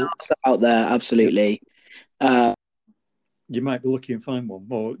are out there, absolutely. You might be lucky and find one,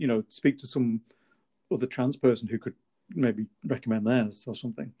 or speak to some other trans person who could maybe recommend theirs or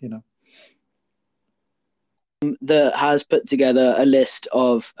something. That has put together a list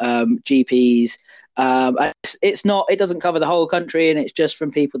of GPs. It doesn't cover the whole country, and it's just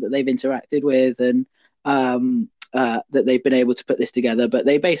from people that they've interacted with, and that they've been able to put this together. But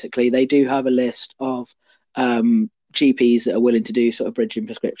they do have a list of GPs that are willing to do sort of bridging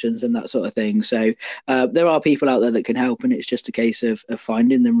prescriptions and that sort of thing. So there are people out there that can help, and it's just a case of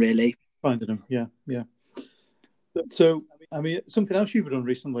finding them, really. Finding them, yeah. So, I mean, something else you've done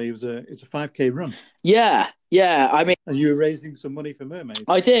recently is a 5K run. Yeah, Yeah, I mean, and you were raising some money for mermaids.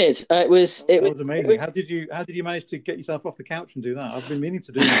 I did. That was amazing. How did you manage to get yourself off the couch and do that? I've been meaning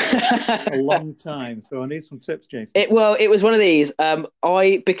to do this a long time, so I need some tips, Jason. It was one of these. I've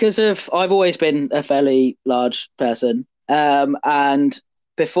always been a fairly large person, and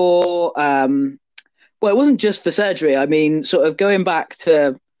before, it wasn't just for surgery. I mean, sort of going back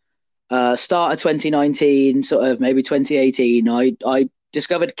to start of 2019, sort of maybe 2018, I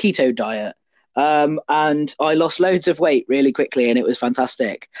discovered keto diet. And I lost loads of weight really quickly, and it was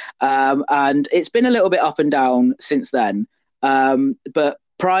fantastic. And it's been a little bit up and down since then. But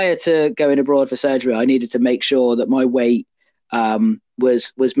prior to going abroad for surgery, I needed to make sure that my weight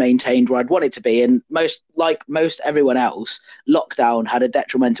was maintained where I'd want it to be. And most everyone else, lockdown had a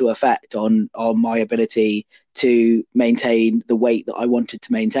detrimental effect on my ability to maintain the weight that I wanted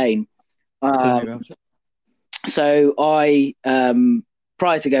to maintain. So I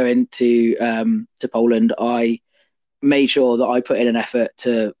prior to going to Poland, I made sure that I put in an effort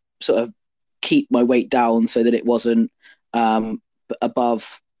to sort of keep my weight down so that it wasn't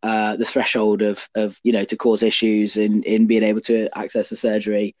above the threshold of to cause issues in being able to access the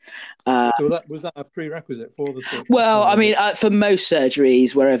surgery. So was that a prerequisite for the surgery? Well, I mean, for most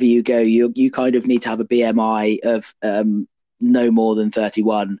surgeries, wherever you go, you kind of need to have a BMI of no more than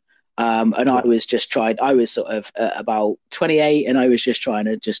 31. And I was sort of about 28, and I was just trying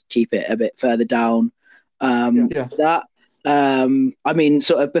to just keep it a bit further down. I mean,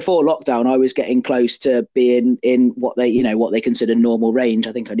 sort of before lockdown, I was getting close to being in what they consider normal range.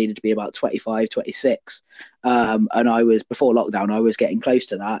 I think I needed to be about 25, 26. And before lockdown, I was getting close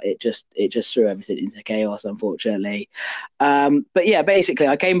to that. It just threw everything into chaos, unfortunately. But yeah, basically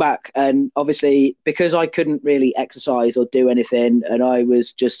I came back, and obviously because I couldn't really exercise or do anything, and I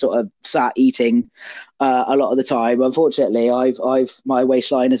was just sort of sat eating a lot of the time, unfortunately, my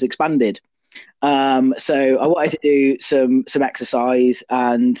waistline has expanded. So I wanted to do some exercise,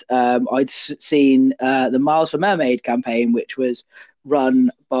 and I'd seen the Miles for Mermaid campaign, which was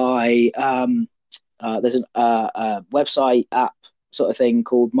run by there's a website app sort of thing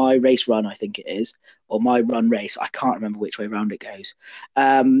called My Race Run, I think it is, or My Run Race. I can't remember which way around it goes.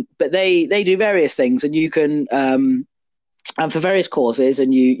 But they do various things, and you can and for various causes,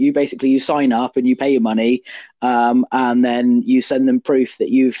 and you sign up and you pay your money, and then you send them proof that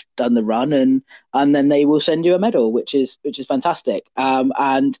you've done the run, and then they will send you a medal, which is fantastic.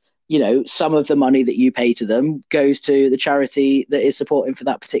 And some of the money that you pay to them goes to the charity that is supporting for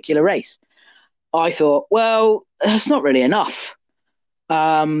that particular race. I thought, well, that's not really enough,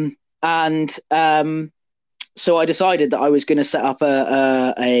 so I decided that I was going to set up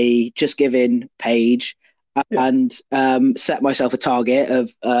a Just Giving page. And set myself a target of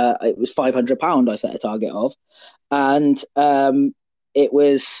it was £500. I set a target of, and it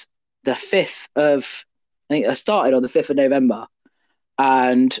was the 5th of, I think I started on the 5th of November,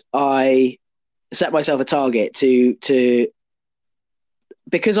 and I set myself a target to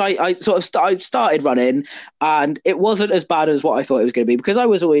because I started running, and it wasn't as bad as what I thought it was going to be, because I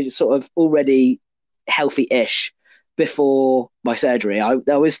was always sort of already healthy-ish before my surgery.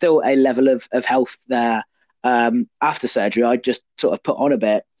 There was still a level of health there. After surgery, I just sort of put on a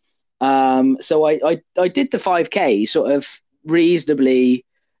bit. So I did the 5K sort of reasonably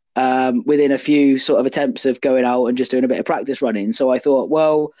within a few sort of attempts of going out and just doing a bit of practice running. So I thought,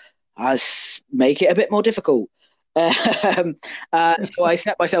 well, I'll make it a bit more difficult. So I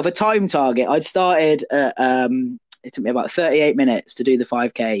set myself a time target. I'd started, it took me about 38 minutes to do the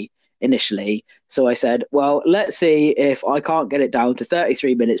 5K initially. So I said, well, let's see if I can't get it down to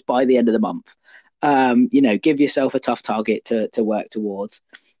 33 minutes by the end of the month. Give yourself a tough target to work towards.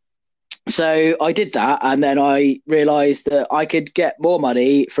 So I did that, and then I realized that I could get more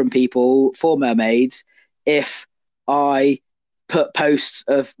money from people for mermaids if I put posts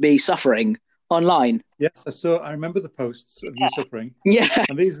of me suffering online. Yes, I remember the posts of you suffering. Yeah.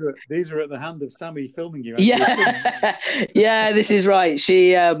 And these are at the hand of Sammy filming you. Yeah. Yeah, this is right. She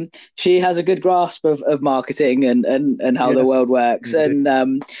has a good grasp of marketing and how the world works.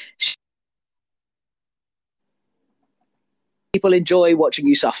 And people enjoy watching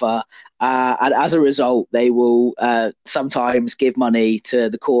you suffer, and as a result, they will sometimes give money to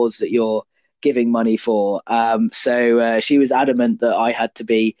the cause that you're giving money for. So she was adamant that I had to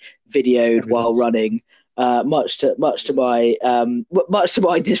be videoed while running, much to my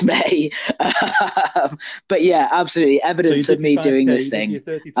dismay. But yeah, absolutely evidence of me doing this thing.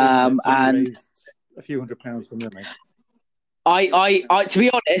 And a few £100 for mermaids. I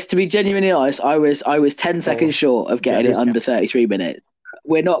to be genuinely honest, I was 10 seconds short of getting it under 33 minutes.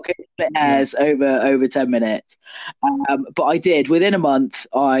 we're not going to split hairs over 10 minutes. But I did within a month.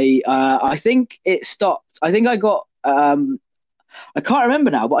 I think it stopped. I think I got I can't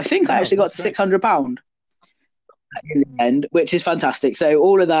remember now, but I think I actually got to £600 in the end, which is fantastic. So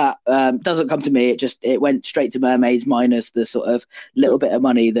all of that doesn't come to me. It went straight to Mermaids, minus the sort of little bit of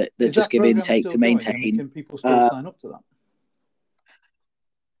money that just give and take to maintain. Can people still sign up to that?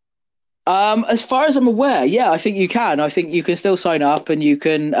 As far as I'm aware, yeah, I think you can. I think you can still sign up, and you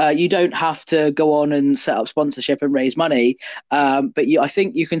can. You don't have to go on and set up sponsorship and raise money. But I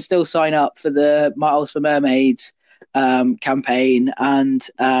think you can still sign up for the Miles for Mermaids campaign, and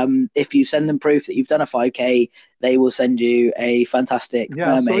if you send them proof that you've done a 5K, they will send you a fantastic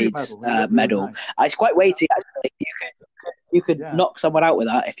Mermaids medal. Nice. It's quite weighty, actually. You could knock someone out with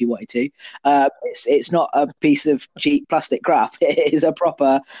that if you wanted to. It's not a piece of cheap plastic crap. It is a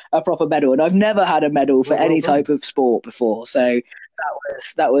proper medal, and I've never had a medal for any type of sport before. So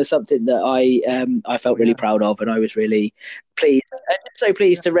that was something that I felt really proud of, and I was really pleased. So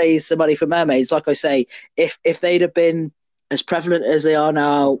pleased to raise some money for Mermaids. Like I say, if they'd have been as prevalent as they are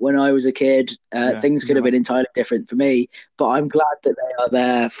now when I was a kid, things could have been entirely different for me. But I'm glad that they are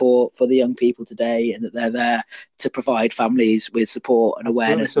there for the young people today, and that they're there to provide families with support and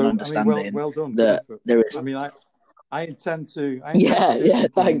awareness and understanding. Well done. That there is. I mean, I intend to.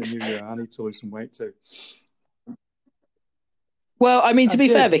 Thanks. In the new year. I need to lose some weight too. Well, I mean, to be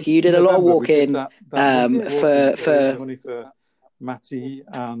fair, Vicky, you did a lot of walking for money for Matty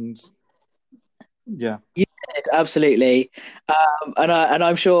and You did, absolutely, and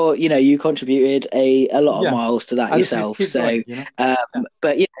I'm sure you contributed a lot of miles to that yourself. So,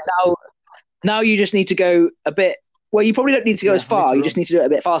 but now you just need to go a bit. Well, you probably don't need to go as far. You just need to do it a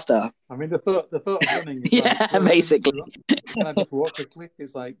bit faster. I mean, the thought of running. Is basically. Can I just walk quickly?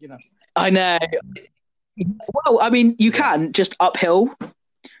 It's like I know. Well, I mean, you can just uphill.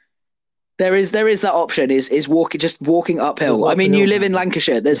 There is that option. Is walking uphill. I mean, you live in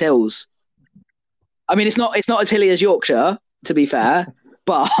Lancashire. There's hills. I mean, it's not as hilly as Yorkshire, to be fair,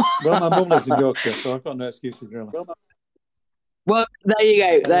 but well, my mum lives in Yorkshire, so I've got no excuses really. Well,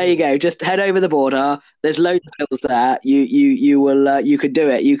 there you go. Just head over the border. There's loads of hills there. You could do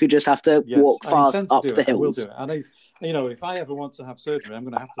it. You could just have to walk fast up the hills. I will do it. And if I ever want to have surgery, I'm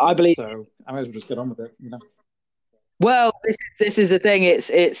going to have to. I believe so. I might as well just get on with it. Well, this is the thing. It's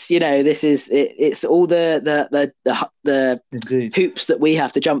all the hoops that we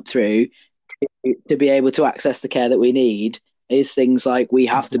have to jump through to be able to access the care that we need. Is things like we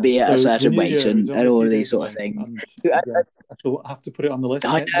have to be at a certain weight and all of these sort of things. I shall have to put it on the list.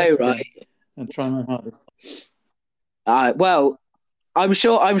 I know, right? And try my hardest. Well, I'm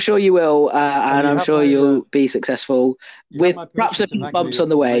sure you will, and I'm sure you'll be successful with perhaps a few bumps on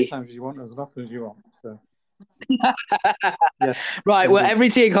the way. As many times as you want, as often as you want. So. Yes, right. Well, every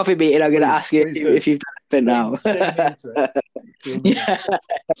tea and coffee meeting, I'm going to ask you if you've done it now.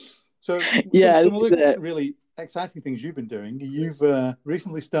 So, some other really exciting things you've been doing. You've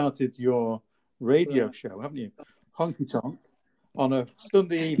recently started your radio show, haven't you? Honky Tonk on a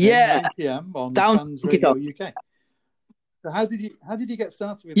Sunday evening, 9 p.m. on Trans Radio UK. So how did you get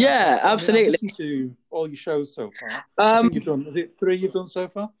started with that? Yeah, absolutely. I've listened to all your shows so far. I think you've done. Is it 3 you've done so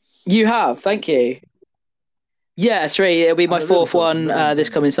far? You have. Thank you. Yeah, 3. It'll be my 4th one this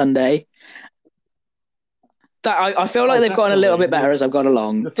coming Sunday. I feel like they've gotten a little bit better as I've gone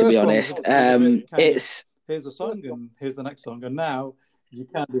along. To be honest, it's here's a song and here's the next song, and now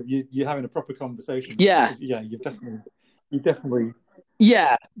you're having a proper conversation. Yeah, you definitely.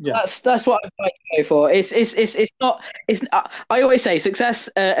 Yeah, that's what I'm trying to go for. It's not. I always say success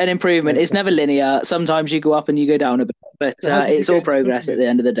and improvement is never linear. Sometimes you go up and you go down a bit, but it's all progress at the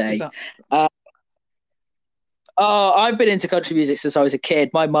end of the day. I've been into country music since I was a kid.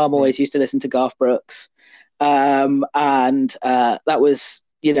 My mum always used to listen to Garth Brooks, and that was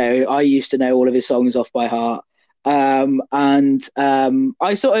I used to know all of his songs off by heart. I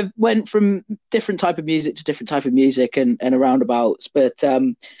sort of went from different type of music to different type of music and roundabouts. But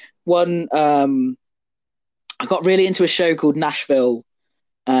I got really into a show called Nashville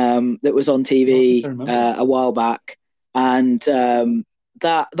that was on TV a while back, and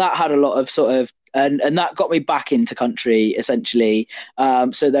that had a lot of sort of and that got me back into country essentially.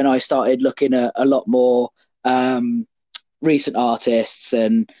 So then I started looking at a lot more recent artists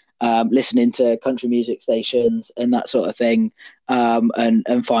and listening to country music stations and that sort of thing,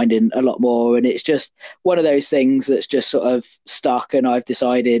 and finding a lot more. And it's just one of those things that's just sort of stuck. And I've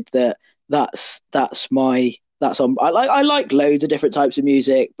decided that's on. I like loads of different types of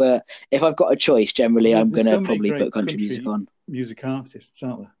music, but if I've got a choice, generally I'm going to probably put country music on. Music artists,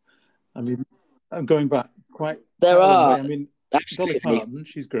 aren't there? I mean, I'm going back quite. There are. I mean, Dolly Parton,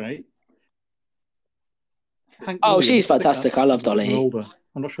 she's great. Hank Williams, she's fantastic. I love Dolly. Older.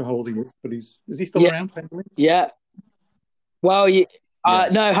 I'm not sure how old he is, but is he still around? Yeah. Well,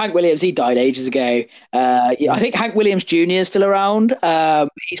 no, Hank Williams, he died ages ago. I think Hank Williams Jr. is still around.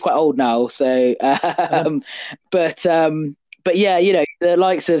 He's quite old now, so. But yeah, the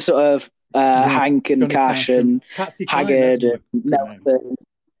likes of sort of Hank and Cash and Haggard and Nelson.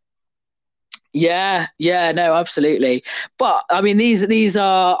 Yeah, no, absolutely. But I mean, these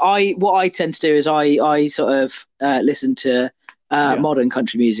are what I tend to do is I sort of listen to modern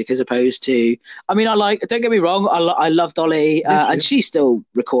country music as opposed to. I mean, don't get me wrong, I love Dolly, and she's still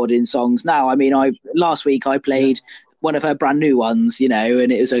recording songs now. I mean, last week I played one of her brand new ones, and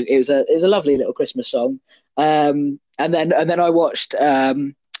it was a lovely little Christmas song. And then I watched.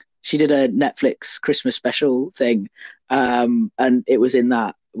 She did a Netflix Christmas special thing, and it was in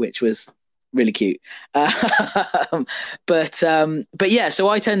that, which was really cute. But yeah, so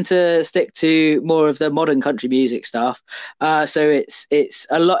I tend to stick to more of the modern country music stuff. So it's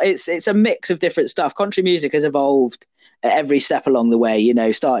a lot. It's a mix of different stuff. Country music has evolved at every step along the way.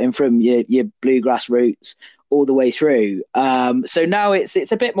 Starting from your bluegrass roots all the way through. So now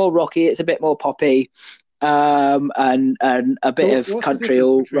it's a bit more rocky. It's a bit more poppy. And a bit of country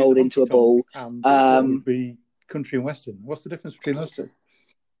all rolled into a ball. Would be country and western. What's the difference between those two?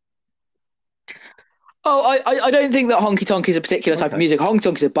 Oh, I don't think that honky tonk is a particular type of music. Honky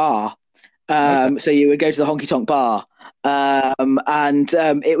tonk is a bar. So you would go to the honky tonk bar. And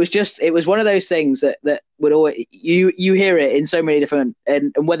it was one of those things that would always, you hear it in so many different,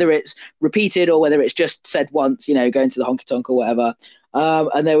 and whether it's repeated or whether it's just said once, going to the honky tonk or whatever.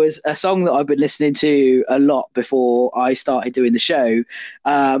 And there was a song that I've been listening to a lot before I started doing the show.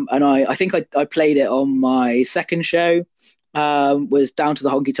 And I think I played it on my second show. Was Down to the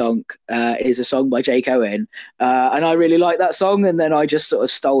Honky Tonk is a song by Jake Owen, and I really like that song, and then I just sort of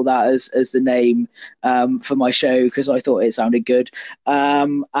stole that as the name for my show because I thought it sounded good,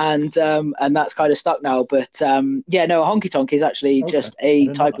 and that's kind of stuck now. But yeah, no, a honky tonk is actually just a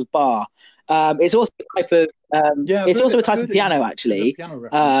type of bar. It's also a type of it's also a type of piano actually.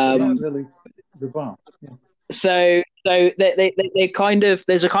 Really, the bar. Yeah. So they kind of,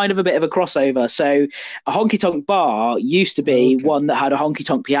 there's a kind of a bit of a crossover. So a honky tonk bar used to be one that had a honky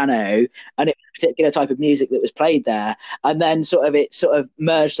tonk piano, and it was a particular type of music that was played there, and then it sort of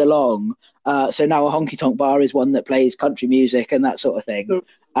merged along. So now a honky tonk bar is one that plays country music and that sort of thing.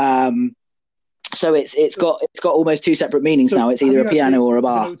 So it's got almost two separate meanings now. It's either a piano or a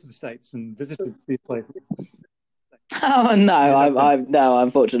bar. Go to the States and visited these places. Oh no,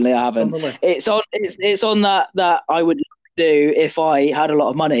 unfortunately I haven't. It's on that I would do if I had a lot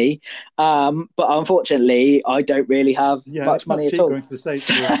of money, but unfortunately I don't really have much money at all. Going to the States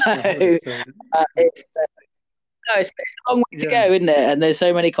it's a long way to go, isn't it? And there's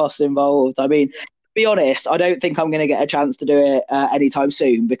so many costs involved. I mean, to be honest, I don't think I'm going to get a chance to do it anytime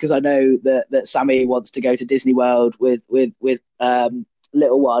soon because I know that Sammy wants to go to Disney World with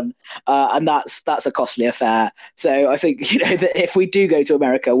little one, and that's a costly affair. So I think that if we do go to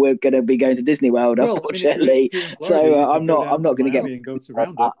America, we're going to be going to Disney World, unfortunately. I'm not going to get and go to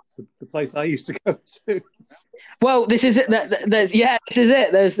Roundup, the place I used to go to. Well, this is it. This is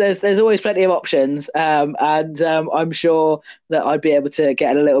it. There's always plenty of options, and I'm sure that I'd be able to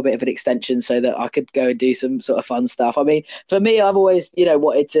get a little bit of an extension so that I could go and do some sort of fun stuff. I mean, for me, I've always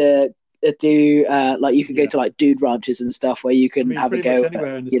wanted to do like you can go to like dude ranches and stuff where you can have a go at,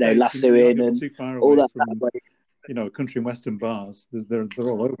 lassoing and all that from, country and western bars. They're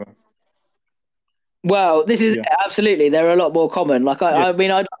all over. Well, this is absolutely, they're a lot more common. Like I mean,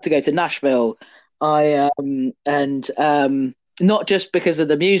 I'd love to go to Nashville. Not just because of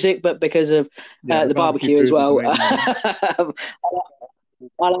the music, but because of the barbecue as well.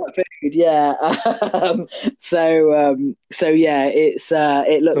 I like food, yeah. So yeah,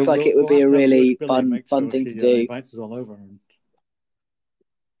 it looks like it would be a really fun thing to do. Invites us all over.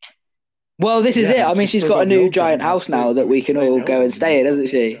 Well, this is it. I mean, she's got a new giant house now that we can all go and stay in, hasn't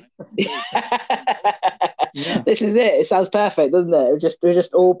she? This is it. It sounds perfect, doesn't it? We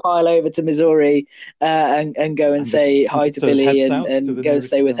just all pile over to Missouri and go and say hi to Billy and go and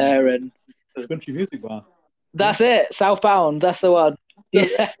stay with her and country music bar. That's it. Southbound. That's the one. So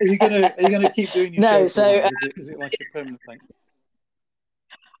are you gonna keep doing your show? So is it like a permanent thing?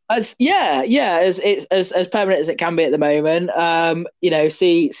 As permanent as it can be at the moment.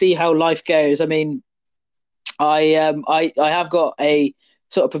 See how life goes. I mean, I have got a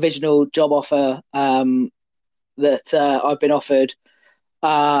sort of provisional job offer that I've been offered,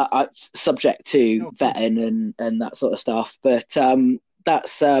 subject to vetting and that sort of stuff. But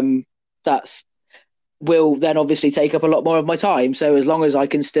that's will then obviously take up a lot more of my time. So as long as I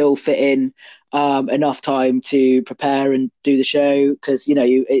can still fit in enough time to prepare and do the show, because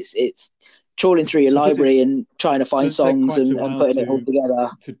it's trawling through your library and trying to find songs and putting it all together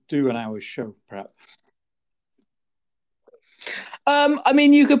to do an hour's show, perhaps. I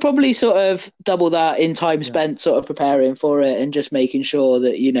mean, you could probably sort of double that in time spent sort of preparing for it and just making sure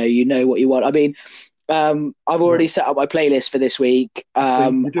that you know what you want. I mean, I've already set up my playlist for this week.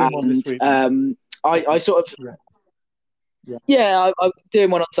 You're doing one this week. I sort of I'm doing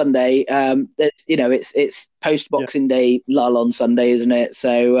one on Sunday. It's post Boxing Day lull on Sunday, isn't it?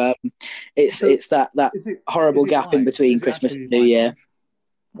 So it's that horrible gap in between Christmas and New Year.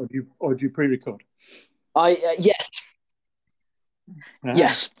 Or do you pre-record? Yes.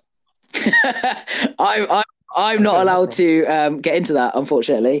 Yes. I'm not allowed to get into that,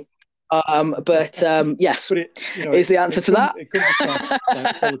 unfortunately. But yes, but is the answer to that. It comes across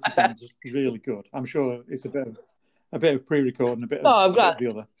like quality sounds just really good. I'm sure it's a bit of pre-record and a bit of, I'm glad. The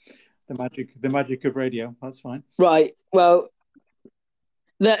other. The magic of radio. That's fine. Right. Well,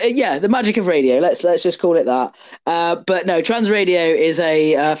 the magic of radio. Let's just call it that. But no, Trans Radio is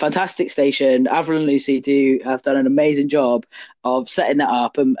a fantastic station. Avril and Lucy have done an amazing job of setting that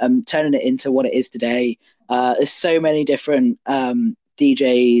up and turning it into what it is today. There's so many different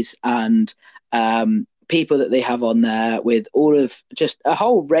DJs and people that they have on there with all of just a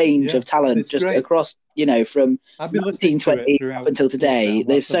whole range of talent just great. Across, from 1920 up until today.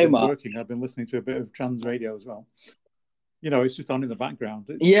 There's so much. I've been listening to a bit of Trans Radio as well. It's just on in the background.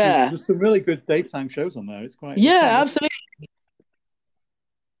 There's some really good daytime shows on there. It's quite absolutely.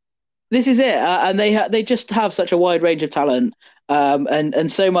 This is it, and they just have such a wide range of talent,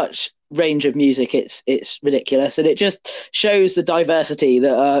 and so much range of music. It's ridiculous, and it just shows the diversity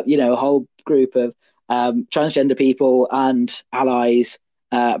that a whole group of transgender people and allies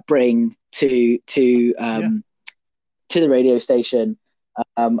bring to the radio station.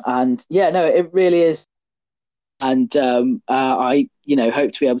 It really is. And I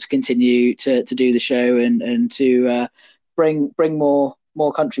hope to be able to continue to do the show and to bring more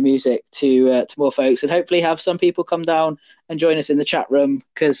country music to more folks, and hopefully have some people come down and join us in the chat room,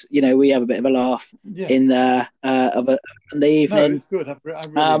 because we have a bit of a laugh in there of a Sunday evening. No, it's good. I really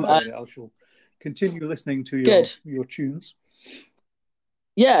enjoyed it. I shall continue listening to your tunes.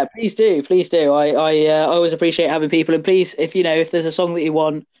 Yeah, please do. I always appreciate having people, and please, if there's a song that you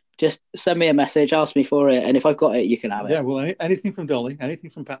want, just send me a message, ask me for it, and if I've got it, you can have it. Yeah, well, anything from Dolly, anything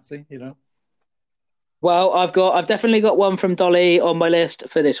from Patsy, Well, I've definitely got one from Dolly on my list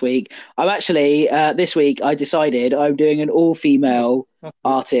for this week. I'm actually this week I decided I'm doing an all-female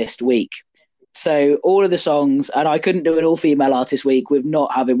artist week. So all of the songs, and I couldn't do an all-female artist week with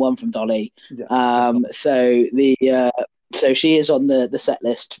not having one from Dolly. Yeah. So she is on the set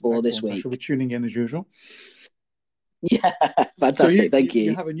list for Excellent. This week. I shall be tuning in as usual. Yeah, fantastic. Thank you.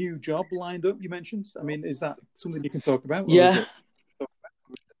 You have a new job lined up, you mentioned. I mean, is that something you can talk about? Yeah.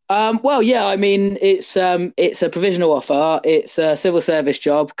 Well, yeah. I mean, it's a provisional offer. It's a civil service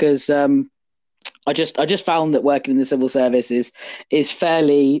job, because I just found that working in the civil service is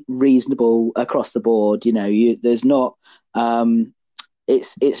fairly reasonable across the board. There's not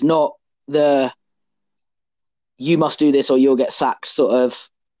it's not the you must do this or you'll get sacked sort of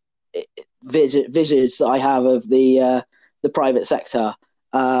visage that I have of the private sector,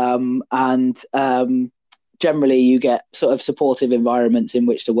 and generally you get sort of supportive environments in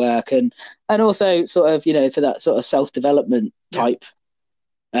which to work, and also sort of for that sort of self-development type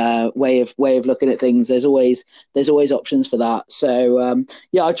way of looking at things. There's always options for that. So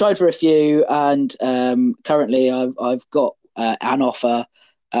I've tried for a few, and currently I've got an offer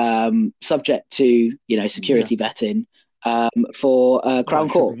subject to security vetting for Crown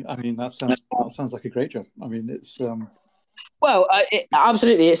Court. I mean, that sounds like a great job. I mean, it's well,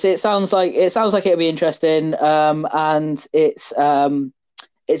 absolutely. It sounds like it'll be interesting, and it's a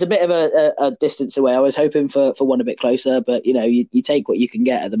bit of a distance away. I was hoping for one a bit closer, but you take what you can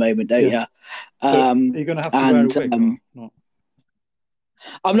get at the moment, don't you? So are you going to have to wear a wig? Or not?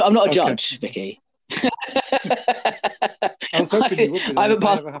 I'm not a judge, Vicky. I was hoping you would be. I haven't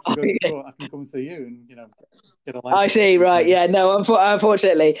passed. Have to go to court, I can come and see you and get a license. I see. Right. Yeah. No.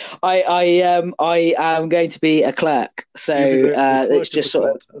 Unfortunately, I am going to be a clerk. So it's just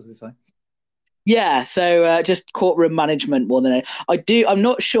sort of, as they say. Yeah. So just courtroom management more than I'm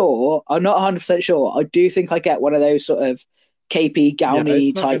not sure. I'm not 100% sure. I do think I get one of those sort of capey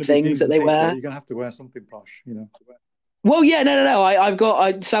gowny type things that they wear. You're going to have to wear something posh, Well, yeah,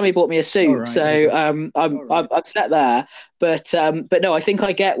 no. Sammy bought me a suit, right, so okay. I'm set there. But no, I think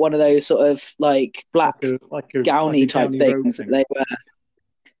I get one of those sort of like black gowny type things that they wear.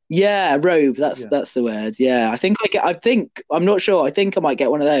 Yeah, robe. That's the word. Yeah, I'm not sure. I think I might get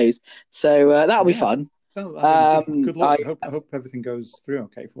one of those. So that'll be fun. Good luck. I hope everything goes through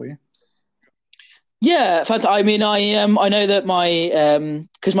okay for you. Yeah, I mean, I know that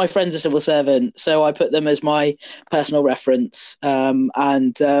because my friend's a civil servant, so I put them as my personal reference,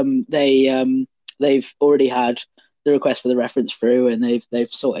 and they've already had the request for the reference through, and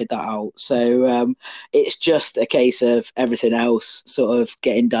they've sorted that out. So it's just a case of everything else sort of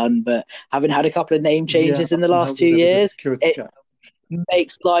getting done. But having had a couple of name changes in the last 2 years, it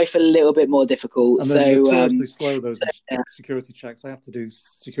makes life a little bit more difficult. And they're notoriously slow, those security checks. I have to do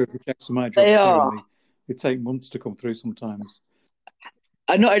security checks for my job too. They take months to come through sometimes.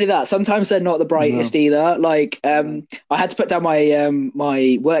 And not only that, sometimes they're not the brightest either. Like I had to put down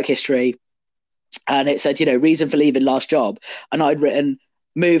my work history, and it said, reason for leaving last job, and I'd written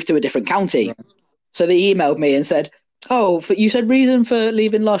move to a different county. Right. So they emailed me and said, "Oh, you said reason for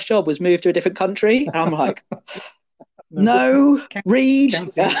leaving last job was move to a different country." And I'm like, "No, read."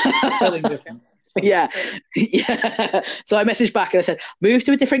 Spelling difference. Yeah. So I messaged back and I said, move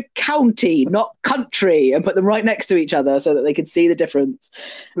to a different county, not country, and put them right next to each other so that they could see the difference.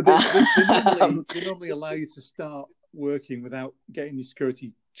 But they normally allow you to start working without getting your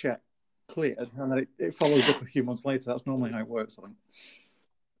security check cleared, and then it follows up a few months later. That's normally how it works, I think.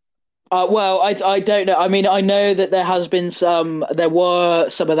 Well, I don't know. I mean, I know that there were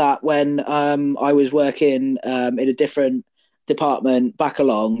some of that when I was working in a different department back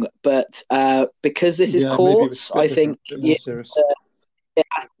along, but because this is courts, I think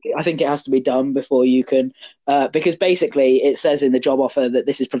I think it has to be done before you can, because basically it says in the job offer that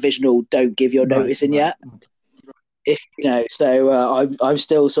this is provisional. Don't give your notice in yet. Okay. I'm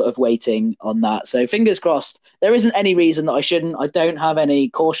still sort of waiting on that. So fingers crossed. There isn't any reason that I shouldn't. I don't have any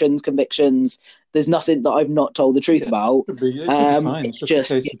cautions, convictions. There's nothing that I've not told the truth about. It could be fine. It's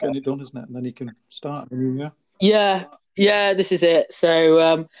just a case of getting it done, isn't it? And then you can start. Yeah, this is it.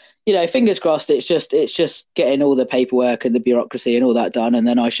 So, fingers crossed. It's just getting all the paperwork and the bureaucracy and all that done, and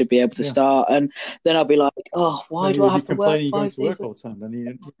then I should be able to start. And then I'll be like, oh, why do I have to work? You're going to work all the time,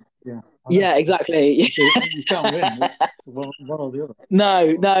 then yeah, exactly. You can't win. It's one or the other. No,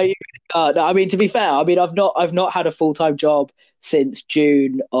 you can't. I mean, to be fair, I've not had a full-time job since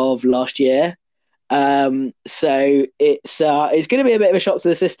June of last year. So it's going to be a bit of a shock to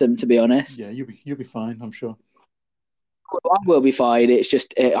the system, to be honest. Yeah, you'll be fine, I'm sure. I will be fine. It's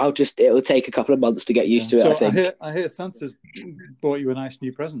just it'll take a couple of months to get used to it. I think. I hear Santa's bought you a nice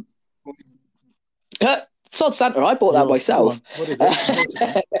new present. Sod Santa! I bought that myself. What is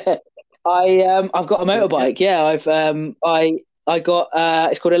it? I've got a motorbike. Yeah, I got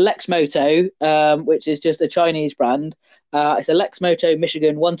it's called a Lexmoto, which is just a Chinese brand. It's a Lexmoto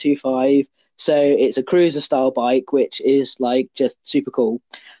Michigan 125. So it's a cruiser style bike, which is like just super cool.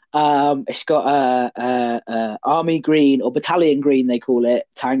 It's got a army green or battalion green, they call it,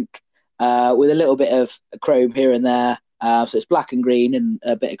 tank, with a little bit of chrome here and there. So it's black and green and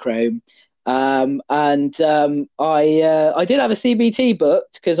a bit of chrome. I did have a CBT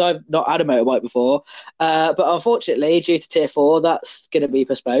booked because I've not had a motorbike before. But unfortunately, due to Tier 4, that's going to be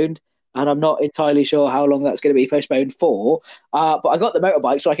postponed. And I'm not entirely sure how long that's going to be postponed for. But I got the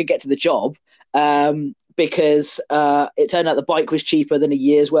motorbike so I could get to the job. Because it turned out the bike was cheaper than a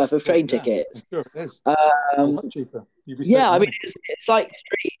year's worth of train tickets. Sure, it is. A lot cheaper. I mean, it's like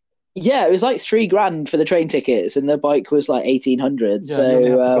it was like $3,000 for the train tickets, and the bike was like 1,800. Yeah, so you only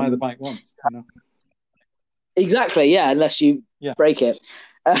have to buy the bike once. Exactly. Yeah, unless you break it.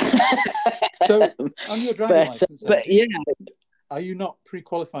 So on your driving license, are you not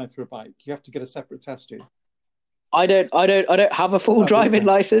pre-qualified for a bike? You have to get a separate test, do you? I don't have a full driving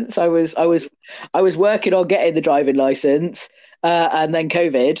license. I was working on getting the driving license, and then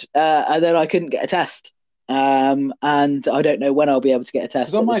COVID, and then I couldn't get a test. And I don't know when I'll be able to get a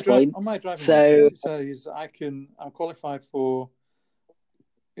test. On my driving license, it says I'm qualified for.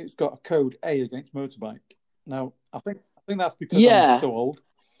 It's got a code A against motorbike. Now I think that's because I'm so old,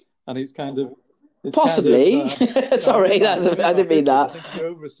 and it's kind of possibly. Sorry, I didn't mean that. I think if you're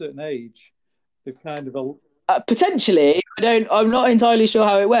over a certain age, they've kind of. Potentially, I'm not entirely sure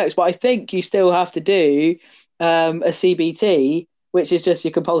how it works, but I think you still have to do a CBT, which is just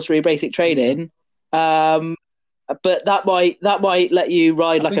your compulsory basic training. But that might let you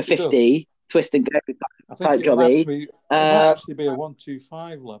ride like a 50 twist and go type jobby. It might actually be a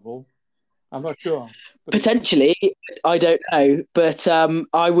 125 level. I'm not sure. Potentially, I don't know, but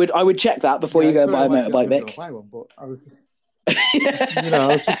I would check that before you go and buy a motorbike, Mick. Buy one, but I was just. I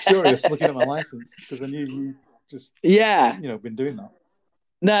was just curious looking at my license because I knew you just been doing that.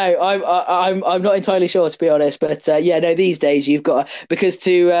 No, I'm not entirely sure, to be honest, but yeah, no. These days you've got because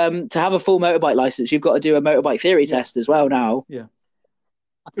to have a full motorbike license, you've got to do a motorbike theory test as well now. Yeah,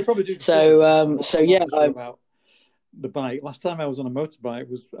 I could probably do the So I'm yeah, not sure about the bike. Last time I was on a motorbike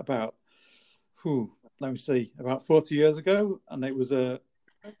was about, let me see, about 40 years ago, and it was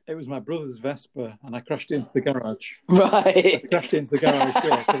my brother's Vespa, and I crashed into the garage. Right. I crashed into the garage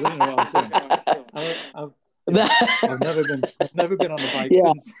door because I didn't know what I was doing. I've never been on a bike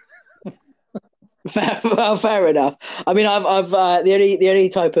since. Fair enough. I mean, I've the only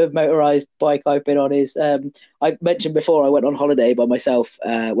type of motorized bike I've been on is I mentioned before I went on holiday by myself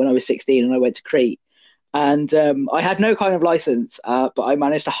when I was 16 and I went to Crete, and I had no kind of license, but I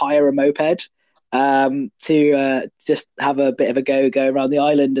managed to hire a moped to just have a bit of a go around the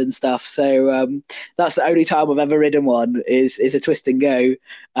island and stuff. So that's the only time I've ever ridden one is a twist and go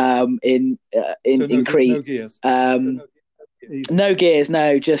in Crete. No gears. No gears,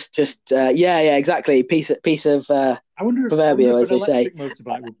 no, just yeah, exactly. Piece of I wonder if, proverbial, as they say. Electric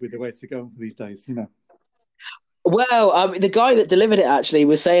motorbike would be the way to go these days, you know. Well, the guy that delivered it actually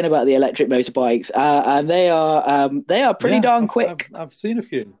was saying about the electric motorbikes, and they are pretty darn quick. I've seen a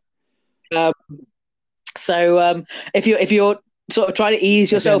few. So if you're sort of trying to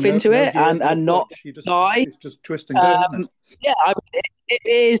ease yourself into it and not die, it's just twist and go, isn't it? Yeah, I mean, it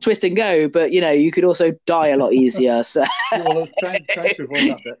is twist and go, but you know you could also die a lot easier. So well, try to avoid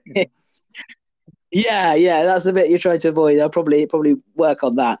that bit. You know? Yeah, that's the bit you're trying to avoid. I'll probably work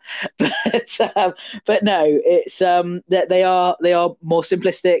on that, but no, it's that they are more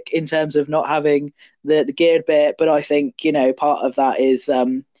simplistic in terms of not having the geared bit. But I think part of that is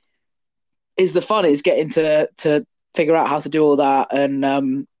the fun is getting to figure out how to do all that and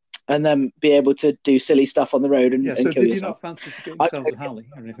then be able to do silly stuff on the road and so kill did yourself. You not fancy to get yourself a Harley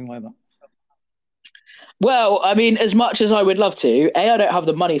or anything like that? Well, I mean, as much as I would love to, A, I don't have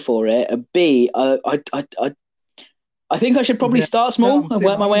the money for it, and B, I think I should probably start small and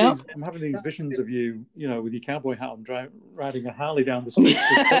work my way up. I'm having these visions of you, with your cowboy hat on, riding a Harley down the streets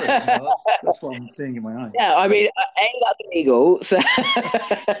of Surrey. That's what I'm seeing in my eyes. Yeah, I mean, A, that's illegal. So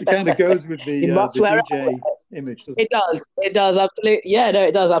it kind of goes with the DJ image, doesn't it? It does, absolutely. Yeah, no,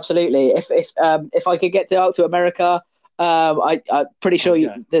 it does, absolutely. If I could get out to America, I'm pretty sure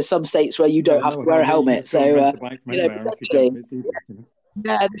there's some states where you don't have to wear a helmet. So,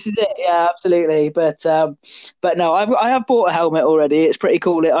 yeah, this is it. Yeah, absolutely. But no, I have bought a helmet already. It's pretty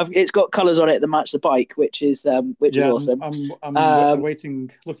cool. It's got colours on it that match the bike, which is awesome. I'm looking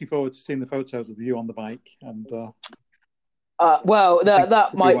forward to seeing the photos of you on the bike. And well,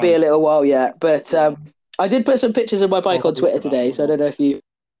 that might be a little while yet, but I did put some pictures of my bike on Twitter today, so I don't know if you.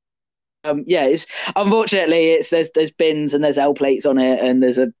 It's unfortunately there's bins and there's L plates on it and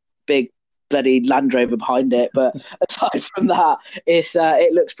there's a big bloody Land Rover behind it, but aside from that,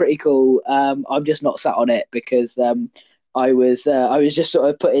 it looks pretty cool. I'm just not sat on it because I was just sort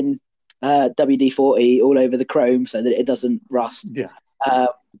of putting WD-40 all over the chrome so that it doesn't rust. Yeah.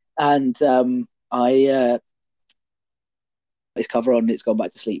 And its cover on. It's gone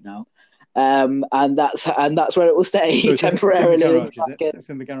back to sleep now. And that's where it will stay temporarily. It's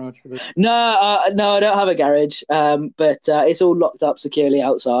in the garage for this? No, I don't have a garage, but it's all locked up securely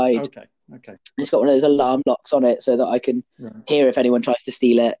outside. Okay. It's got one of those alarm locks on it so that I can hear if anyone tries to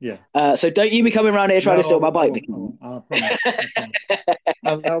steal it. Yeah. So don't you be coming around here trying to steal my bike. I promise.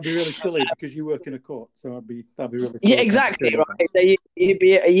 That'll be really silly because you work in a court, so that'd be really silly. Yeah, exactly right. So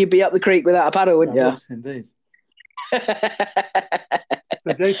you'd be up the creek without a paddle, wouldn't you? Indeed. So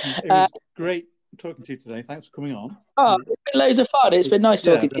Jason, it was great talking to you today. Thanks for coming on. Oh, it's been loads of fun. It's been nice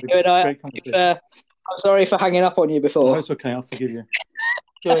talking to you. And I'm sorry for hanging up on you before. No, it's okay. I'll forgive you.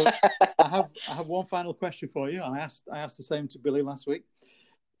 So I have one final question for you. I asked the same to Billy last week.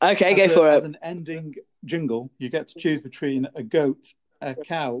 Okay, go for it. As an ending jingle, you get to choose between a goat, a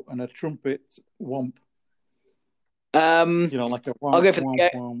cow, and a trumpet womp. Like a womp. I'll go for the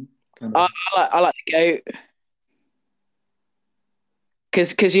goat. I like the goat.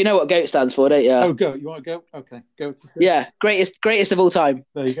 Because you know what GOAT stands for, don't you? Oh, GOAT. You want GOAT? Okay. GOAT. Yeah, greatest of all time.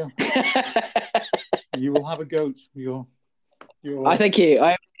 There you go. You will have a GOAT. I thank you.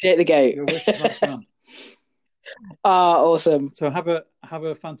 I appreciate the GOAT. Your wish is not done. Awesome. So have a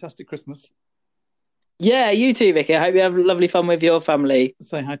fantastic Christmas. Yeah, you too, Vicky. I hope you have lovely fun with your family.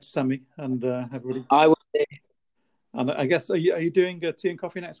 Say hi to Sammy and everybody. I will do. And I guess, are you doing tea and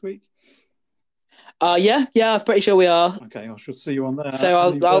coffee next week? Yeah, I'm pretty sure we are. Okay, I should see you on there. So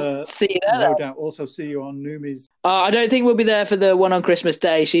I'll see you there. No doubt. Also see you on Numi's. I don't think we'll be there for the one on Christmas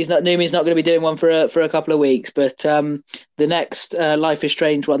Day. Numi's not going to be doing one for a couple of weeks, but the next Life is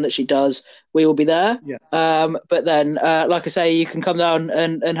Strange one that she does, we will be there. Yes. But then, like I say, you can come down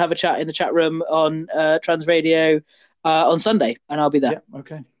and have a chat in the chat room on Trans Radio on Sunday, and I'll be there. Yeah.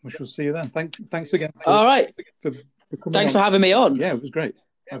 Okay. We shall see you then. Thanks again. All right. Thanks for having me on. Yeah, it was great.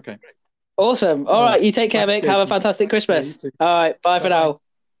 Okay. Awesome. All right. You take care, Mick. Have a fantastic Christmas. Yeah, all right. Bye for now.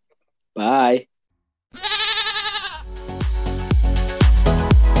 Bye.